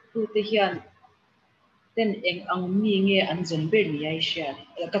tu te hian then ang mi nge an zon ber ni ai sha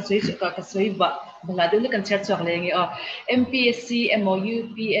ka soi ba bala de kan chat chak le nge MPSC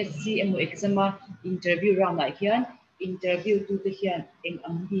MOU PSC MO exam interview round la hian interview tu te hian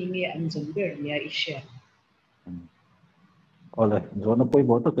ang mi nge an zon ber ni ai sha ole zona poi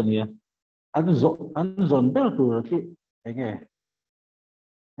bo to kania an zon ber tu ki ege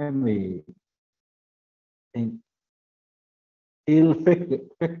emi in il fact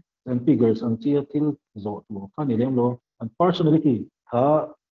and figures and til zo lo kan ni lem lo and personality ha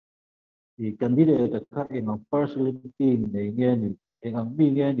i candidate ka in ang personality nei nge ni ang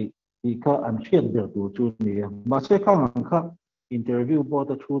mi nge ni i ka an fiat ber tu chu ni ma se ka ang ka interview bo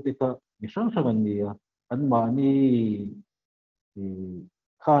ta chu ti ka ni sang sang ni an ma ni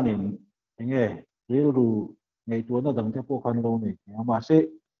khanin nge real ru ngai tu na dang te po khan lo ni ma se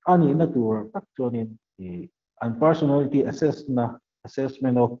ani na tur tak chonin and personality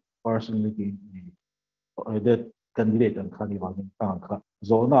assessment of personality that candidate and khani wa ni ta kha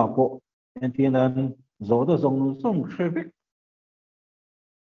zo na po en ti nan zo da zong song traffic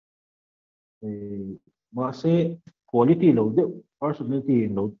ma se quality lo de personality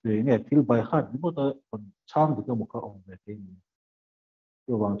lo de nge feel by heart mo ta kon chang de mo ka ong de ni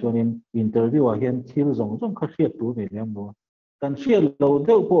yo wang chonin interview a hian thil zong zong kha hriat tu ni lem lo kan hriat lo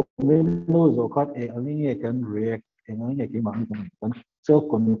de po men lo zo khat e ani nge kan react engai nge ki ma ni kan self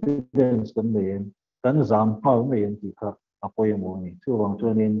confidence kan len kan zam hau me yan ti kha apoy mo ni chu wang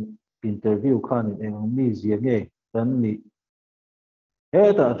chonin interview khan en mi zia nge kan ni he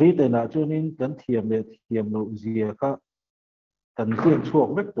ta ri te na chonin kan thiam lo zia kha kan sian chuak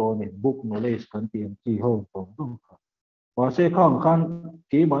vek to ni book knowledge kan ti chi ho tong tong kha wa se khang khan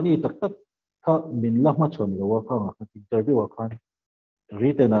ki ma ni tak tak kha min la ma chon lo wa kha interview wa khan ri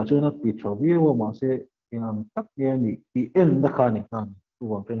te na chona pi chobi wa ma se yang tak ye ni ti en na kha ni khan chu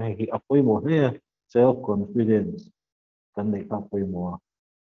wang chen hi apoy mo he self confidence kan nei ka apoy mo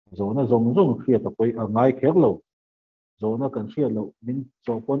zo na zong zong khia ta poi a ngai khek lo zo na kan khia lo min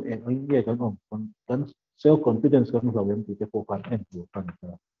zo pon en ai nge kan om kan self confidence kan lo em ti te po kan en tu kan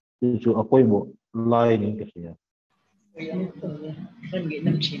ka chu apoy mo lai ni ke sia kan nge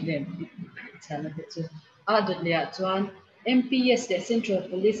nam chin le chana te chu a dot le chuan MPS the Central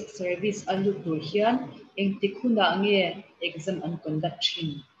Police Service alu tur hian eng tikhuna nge exam an conduct thin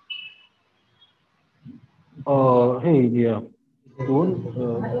hey dia tun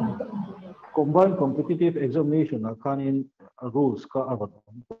combined competitive examination kan in rules ka avat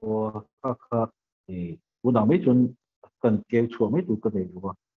ka una mai chun kan ke chu mai tu ka dei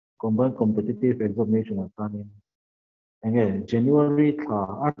wa combined competitive examination kan in enge January tha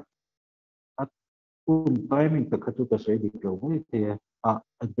at un timing ta khatu ka sei dik lo mai te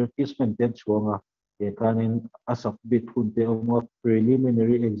advertisement ten chuanga e kan in asap bit hun te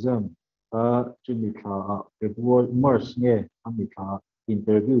preliminary exam chumi tha February March nge ami tha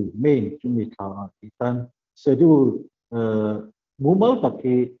interview main chumi tha itan schedule mumal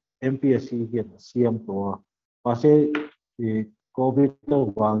takhi MPSC hian siam to pase COVID to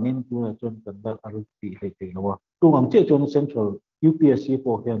wangin tu na chon kanda aru ti le lo tu ang che chon central UPSC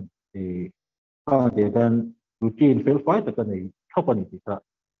po hian ka de dan routine fail fight ka nei thapani ti ka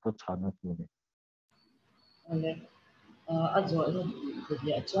chana tu ne azo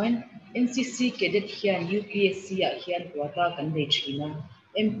ya join NCC cadet hian UPSC a hian quota kan dei thina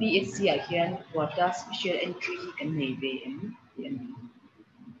MPSC a hian quota special entry kan nei ve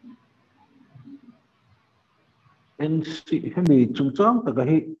NC hemi chungchang ta ga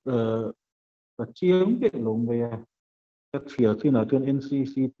hi ka chiang be long ve ka thia thina chon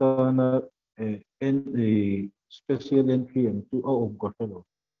NCC ta na special entry and to om ko hello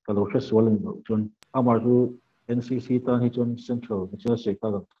kalau swalen chon amar tu NCC ta hi chon central national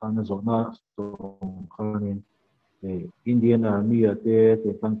sector kan zona to khanin Indian Army ate te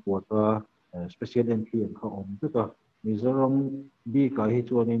kan quota special entry and kha om ta Mizoram bi ka hi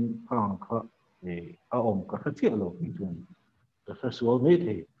chonin khang kha a om ka khachi lo ni chon ka swal me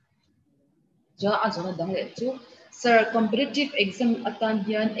the ja azona dang le chu sir competitive exam atan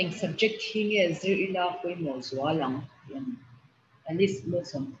hian eng subject hinge zir ila koi mo zwalang at least mo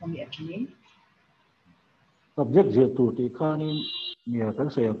som khomi atinin subject je tu ti khanin mia kan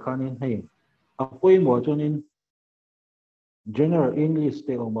se khanin hei apoi mo chonin general English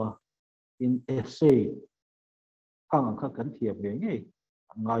te oma in essay khang kha kan thiam le nge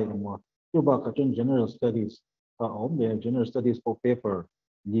ngai mo tu ba ka chon general studies ka om le general studies for paper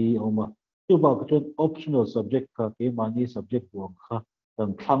li oma tu ba ka chon optional subject ka ke mani subject wang kha tan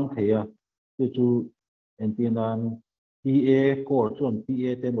thang theya tu chu entinan PA core chon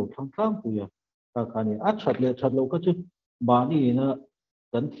PA ten lo thang thang pu ya ka khani a chat lo ka chu mani na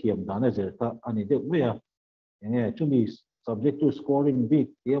kan thiam dan a zer ta ani de we a enge chumi subject to scoring week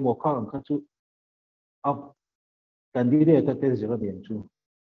ye mo kha ang kha chu up candidate ta te zero dian chu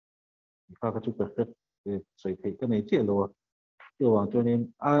kha chu perfect soi thei ka nei che lo ti wang chuanin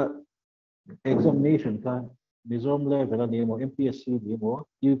a examination ka Mizoram level ani mo MPSC ni mo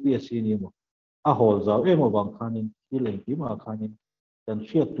UPSC ni mo a hol zau emo bang khanin ti leng ti ma khanin kan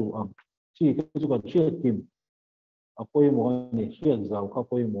share tu am chi ka chu kan share tim apoi mo ni share zau kha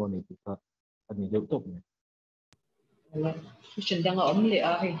poi mo ni ti ka ani de top ni question danga omle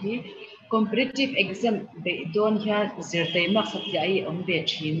a hi competitive exam be don hian zirtei mak satya ai ombe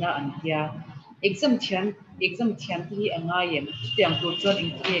thina an tia exam thiam hi anga yem tiang tur chon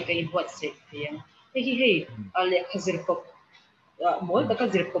ingre kai buat se tiang hei ale khazir ko mol taka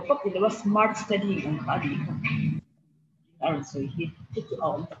zir ko pak ni smart study ang khadi aron so hi tu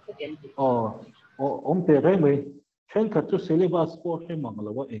awm tak ken ti om te re mai chen kha chu syllabus ko he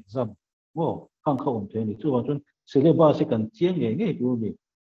mangla wa exam mo khang kha om te ni chu wa chun syllabus kan chiang nge du ni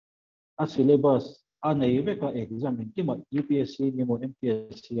a syllabus a nei ve ka exam ki ma UPSC ni mo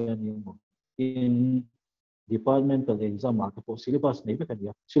MPSC ni mo in departmental exam ma ko syllabus nei ve ka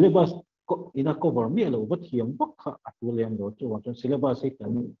dia syllabus ko ina cover mi lo ba thiam bak kha atu lem lo chu wa chun syllabus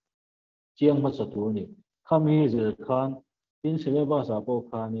kan chiang ma sa tu ni khami zer khan in syllabus a po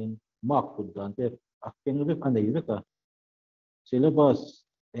khanin mark put dan te a keng ve ka nei ve ka syllabus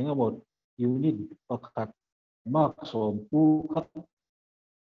enga mo unit pakhat mark som pu khat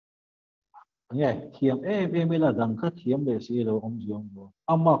nghe thiam em là rằng các thiam để xí lo ông dương lo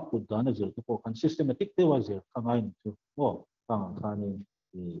ama cụt đó là giờ cái bộ phận systematic thếว่าgiờ không ai nữa ô càng khá nên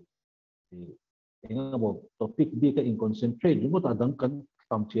thì nghe một topic đi cái in concentrate nhưng mà ta đang cần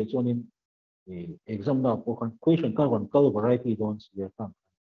làm chuyện cho nên exam đó bộ phận question các phần color variety don't giờ càng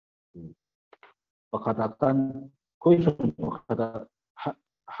pakatan question pakata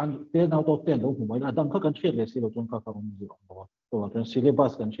han te nào to ten đâu cũng là đang các cái chuyện để xí lo trong các ông dương lo to cái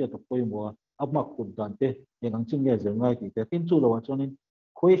syllabus cái chuyện tập quay mua amak kun dan te yang ang ching ye zer ngai ti te tin chu lo wa chonin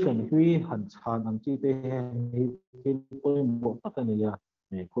question hui han chan ang chi te ni tin poi mo ta ka ni ya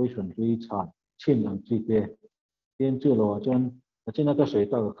question hui chan chin ang chi te tin chu lo wa chon china ka sei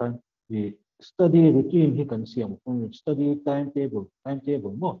ta ka kan ni study routine hi kan siam kong study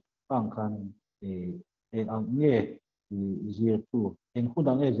timetable mo kang kan ang nge year 2 en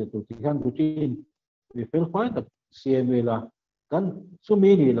khudang e je tu ti han routine we fel khwai ta cma la kan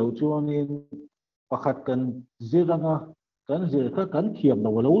sumi ni lo chuanin pakhat kan ziranga kan zir kha kan thiam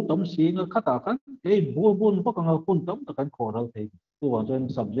lo tam si nga khata kan ei bun pakanga pun tam ta kan khoral thei tu wa chen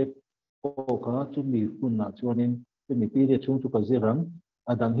subject ko kha chu mi kun na chuanin chu mi pi de chung chu ka zirang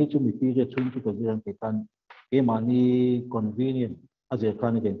adang hi chu mi pi de chung chu ka zirang te kan e mani convenient a je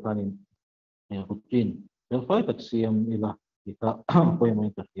khan gen khanin routine wel fai tak siam ila ita poi mai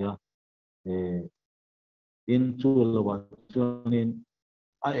ta ya in chu lo wa chuanin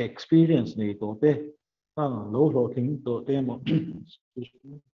a experience nei to te lo lo thing to te mo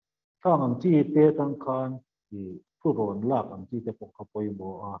ang chi te tang khan thu ron lak ang chi te pok khapoi mo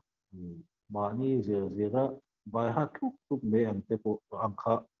a ma ni zera bai ha thuk me ang te po ang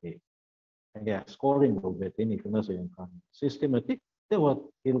kha ya scoring lo be te ni kana so yang khan systematic te wa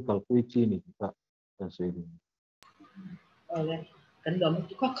il kal pui chi ni ta ta se ni ole kan dom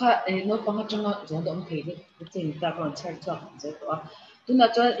kha kha no pa nga changa zong dom thei de chen ta kon char chak je to tu na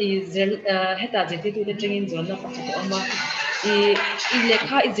cho zel heta je te tu de chengin zon na pa to ama i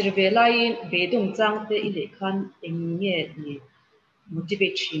lekha izirvelai bedung chang te i lekhan engye ni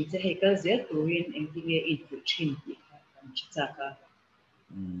motivation je he ka zel tuin engye i tu chin ni kan chaka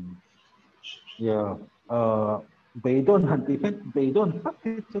ya beidon han ti fen beidon tak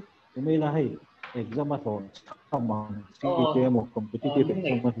te me la hai exam ma tho samang chi te mo competitive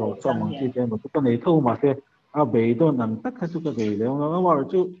exam ma tho samang chi te mo tu ka nei thau ma te a beidon an tak kha chu ka ge le nga war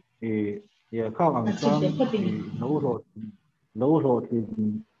chu ya kha ang chang lo ro ti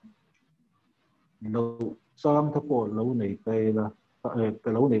lo sang tha po lo nei kai la ka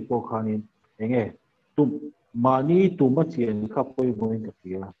lo nei po khanin enge tu mani tu ma chen kha poi moi ka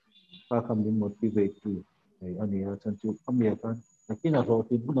tia ka kham din motivate tu ani ha chan chu amia kan lakini ro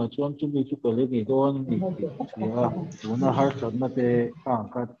ti bu na chuan chu mi chu ka le ni don ni ya tu na har chan na te ka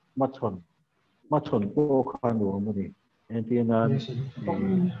ma chon po khan lo mo ni en ti na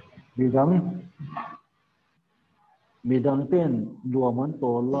midang ten luaman to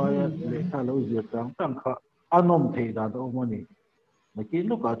la le kha lo zia tang kha anom thei da do mo ni lakini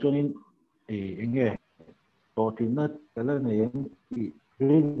lu ka chuanin enge to ti na kala ne yang ki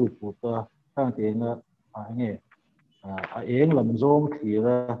rin ru pu ta tang te na enge a eng lam zong thi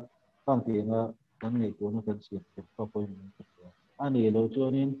ra tang te na kan nei ko na kan siam te ko poi ani lo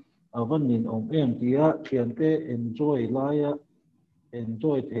chuanin avanin em tia thiante enjoy laia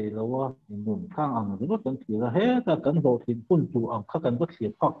enjoy thei lawa nun khang ang no kan thira he ta kan ho thin pun tu ang kha kan ba thia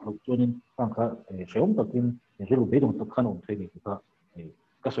phak lo chuanin khang kha seom takin rilu be dong tak khan om thei ni ka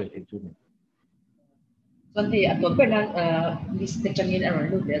ka soi thei chu ni Tuan thì à tuan pernah list terjangin orang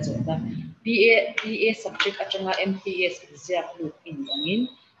lu dia cerita PA subject acanga MPS exam lu in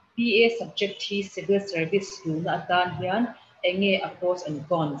PA subject T civil service lu na atan hian enge pros and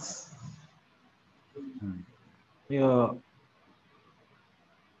cons. Ya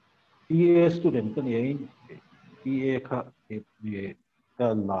PA student kan ye PA kha ye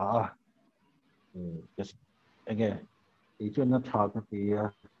ka la just enge chu na tha ka ti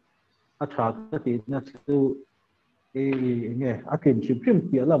a tha ka ti na chu enge akin chim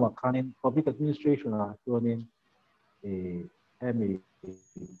ti ala ma khanin public administration a chuanin hemi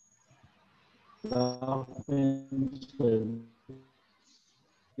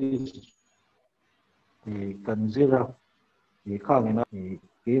consider the khangina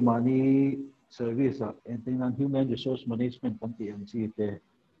ke mani service and then human resource management kan TMC te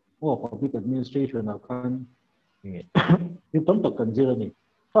o public administration akan you tam tak consider ni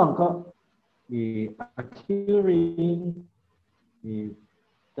khangka adhering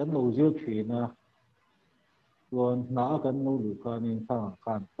kan lo zio thina tuan na kan lo lu kanin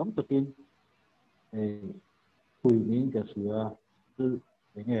kan tam takin hui min ka sia tu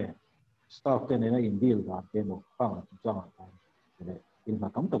nge staff te na in deal da ke mo khang chang kan in na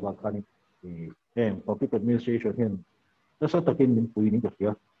tam tak kan public administration hen ta sa takin min hui ni ka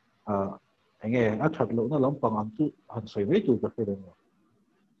sia nge a that lo na lam pang ang tu han soi ve tu ka ke den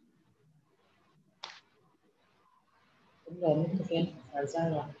Rồi mình thực hiện ra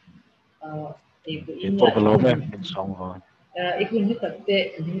là thì in to lo me in song ha ikun ni takte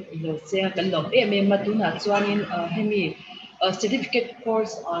lo se kan lo em ma tu na chuanin hemi certificate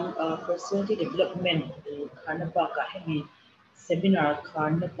course on personality development khana pa ka hemi seminar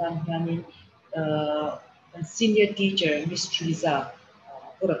khana tan hianin senior teacher Miss Teresa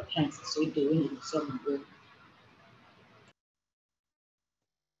for thanks so doing so good.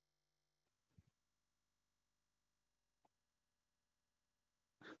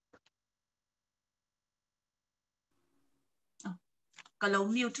 Kalau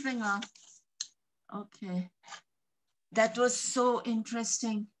mute ringa. Okay. That was so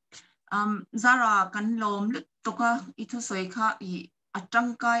interesting. Zara kan lom lut toka itu soika I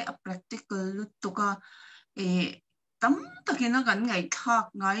atangkai a practical lut toka tam takina kan ngai khak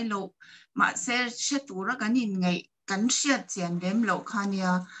ngai lo ma se shetura kan in ngai kan shiat chen dem lo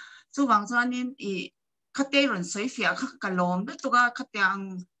khania chu wang chuanin khate ron soi fia kha kalom lut toka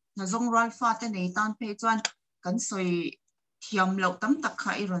khatyang na zong ral fa te nei tan pe chuan kan soi thiam lo tam tak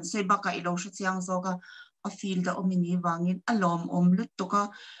kha iron soi baka I lo sha chiang zoga a feel da omini wangin alom lut toka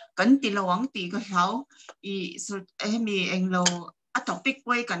kan tilawang ti ka hlau so hemi englo a topic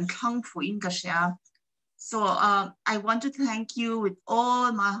way kan khang fu in ka sha. So I want to thank you with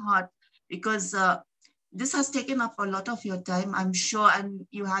all my heart because this has taken up a lot of your time, I'm sure, and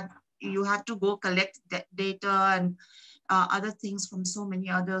you had to go collect data and other things from so many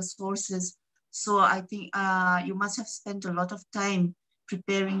other sources. So I think you must have spent a lot of time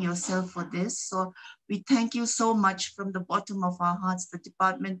preparing yourself for this. So we thank you so much from the bottom of our hearts, the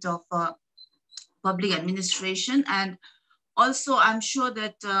Department of Public Administration. And also I'm sure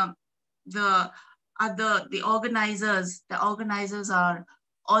that the organizers are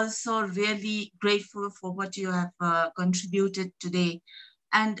also really grateful for what you have contributed today.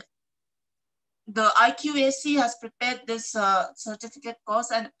 And the IQAC has prepared this certificate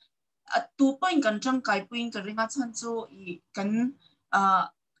course, and 2 point kan chang kai point ka ringa chan chu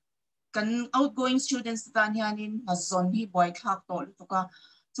kan outgoing students tan hianin na zon hi boy khak tol tuka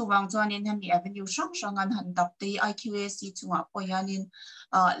chuwang chuanin hemi avenue sang sangan han dap te IQAC chunga po hianin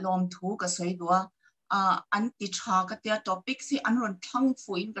lom thu ka soi dua an ti tha ka tia topic si an ron thang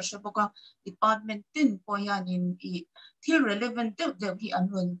fuin ka shaboka department tin po hianin thi relevant de hi an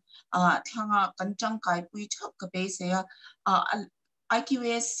ron thanga kan chang kai pui thak ka be se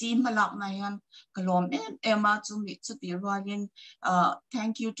IQAC malak na yan kalom Emma to be Ryan.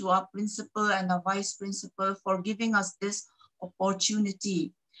 Thank you to our principal and our vice principal for giving us this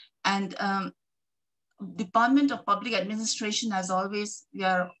opportunity. And Department of Public Administration, as always,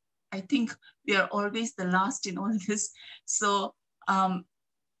 I think we are always the last in all this. So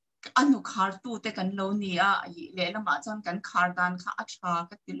anu khartu te kan lo nia le la ma chan kan khardan kha acha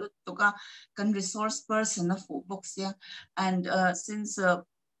ka tilut to ka kan resource person na fu box ya. And since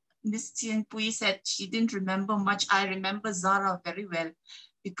Miss Chien Pui said she didn't remember much, I remember Zara very well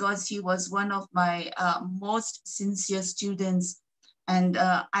because he was one of my most sincere students And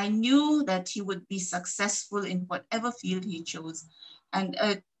I knew that he would be successful in whatever field he chose. And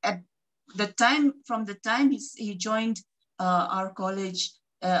at the time, from the time he joined our college,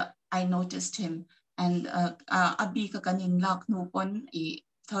 I noticed him. And abi ka kanin lak nupon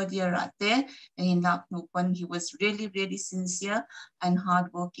third year ate, and in lak nupon he was really sincere and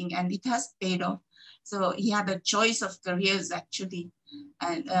hardworking, and it has paid off. So he had a choice of careers actually,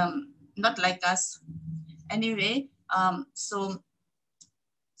 and not like us. Anyway, so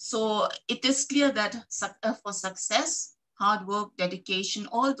it is clear that for success, hard work, dedication,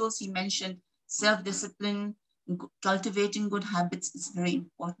 all those he mentioned, self-discipline, cultivating good habits is very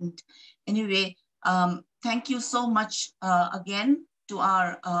important. Anyway, thank you so much again to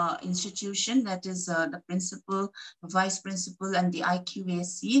our institution, that is the principal, vice principal, and the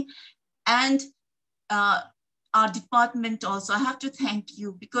IQAC, and our department also. I have to thank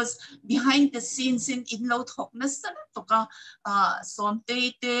you, because behind the scenes in Inlo Thoknas,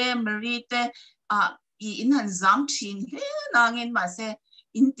 Somte, Marite, in Hanzam Chin, Nangin Mase,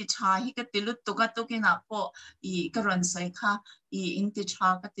 in Ticha, he got the look to Gatokin up for Karan Saika, in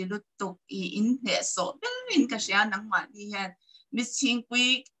Ticha, the look to in there. So, in Kashian and Mani had Miss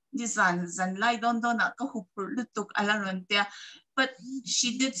Chinkwi, this and lie don't who took Alaron there. But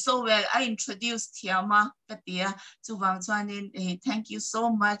she did so well. I introduced Tiama Katia to Wang Chuanin. Thank you so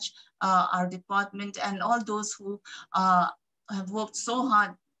much, our department, and all those who have worked so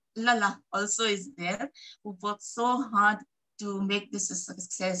hard. Lala also is there, who worked so hard to make this a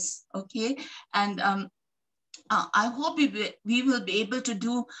success. Okay, and I hope we will be able to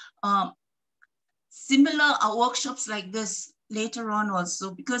do similar workshops like this later on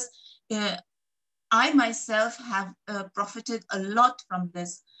also, because I myself have profited a lot from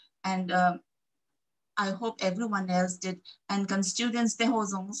this, and I hope everyone else did. And can students they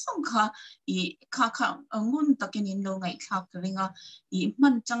hozong songka kaka angun takin indo ngai kharinga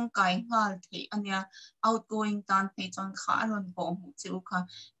man chang kai ngal the anya outgoing tan pe chang kha aron bo mu chuka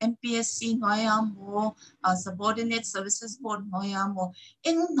MPSC noya mo subordinate services board noya mo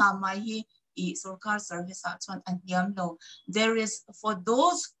eng na mai hi sarkar service achon and yamlo. There is, for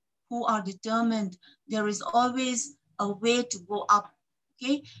those who are determined, there is always a way to go up.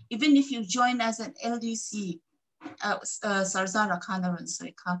 Okay, even if you join as an LDC, Sarzara Kanaran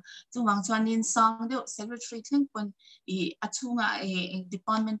Soika, to Wang Chuanin Sang, the secretary Tinkun, Atunga,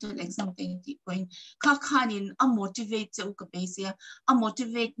 departmental exam point, Kakanin, a motivate to Ukapasia, a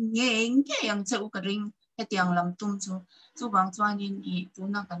motivate Yang, Yang to Ukaring, at Yang Lam Tumtu, to Wang Chuanin,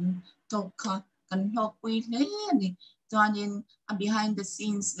 Tuna can talk, can help with Lani, Chuanin, and behind the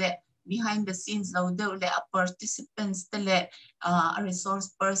scenes that. Behind the scenes, though, the participants, the resource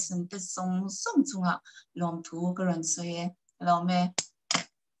person, the song tunga long to current so yeah, me.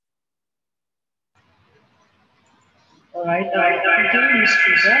 All right, thank you, Ms.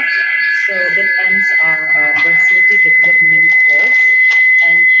 Pooja. So that ends our facility development course,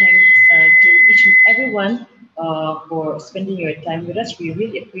 and thanks to each and everyone for spending your time with us. We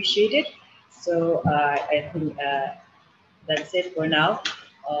really appreciate it. So I think that's it for now.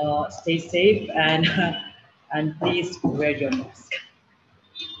 Stay safe and and please wear your mask.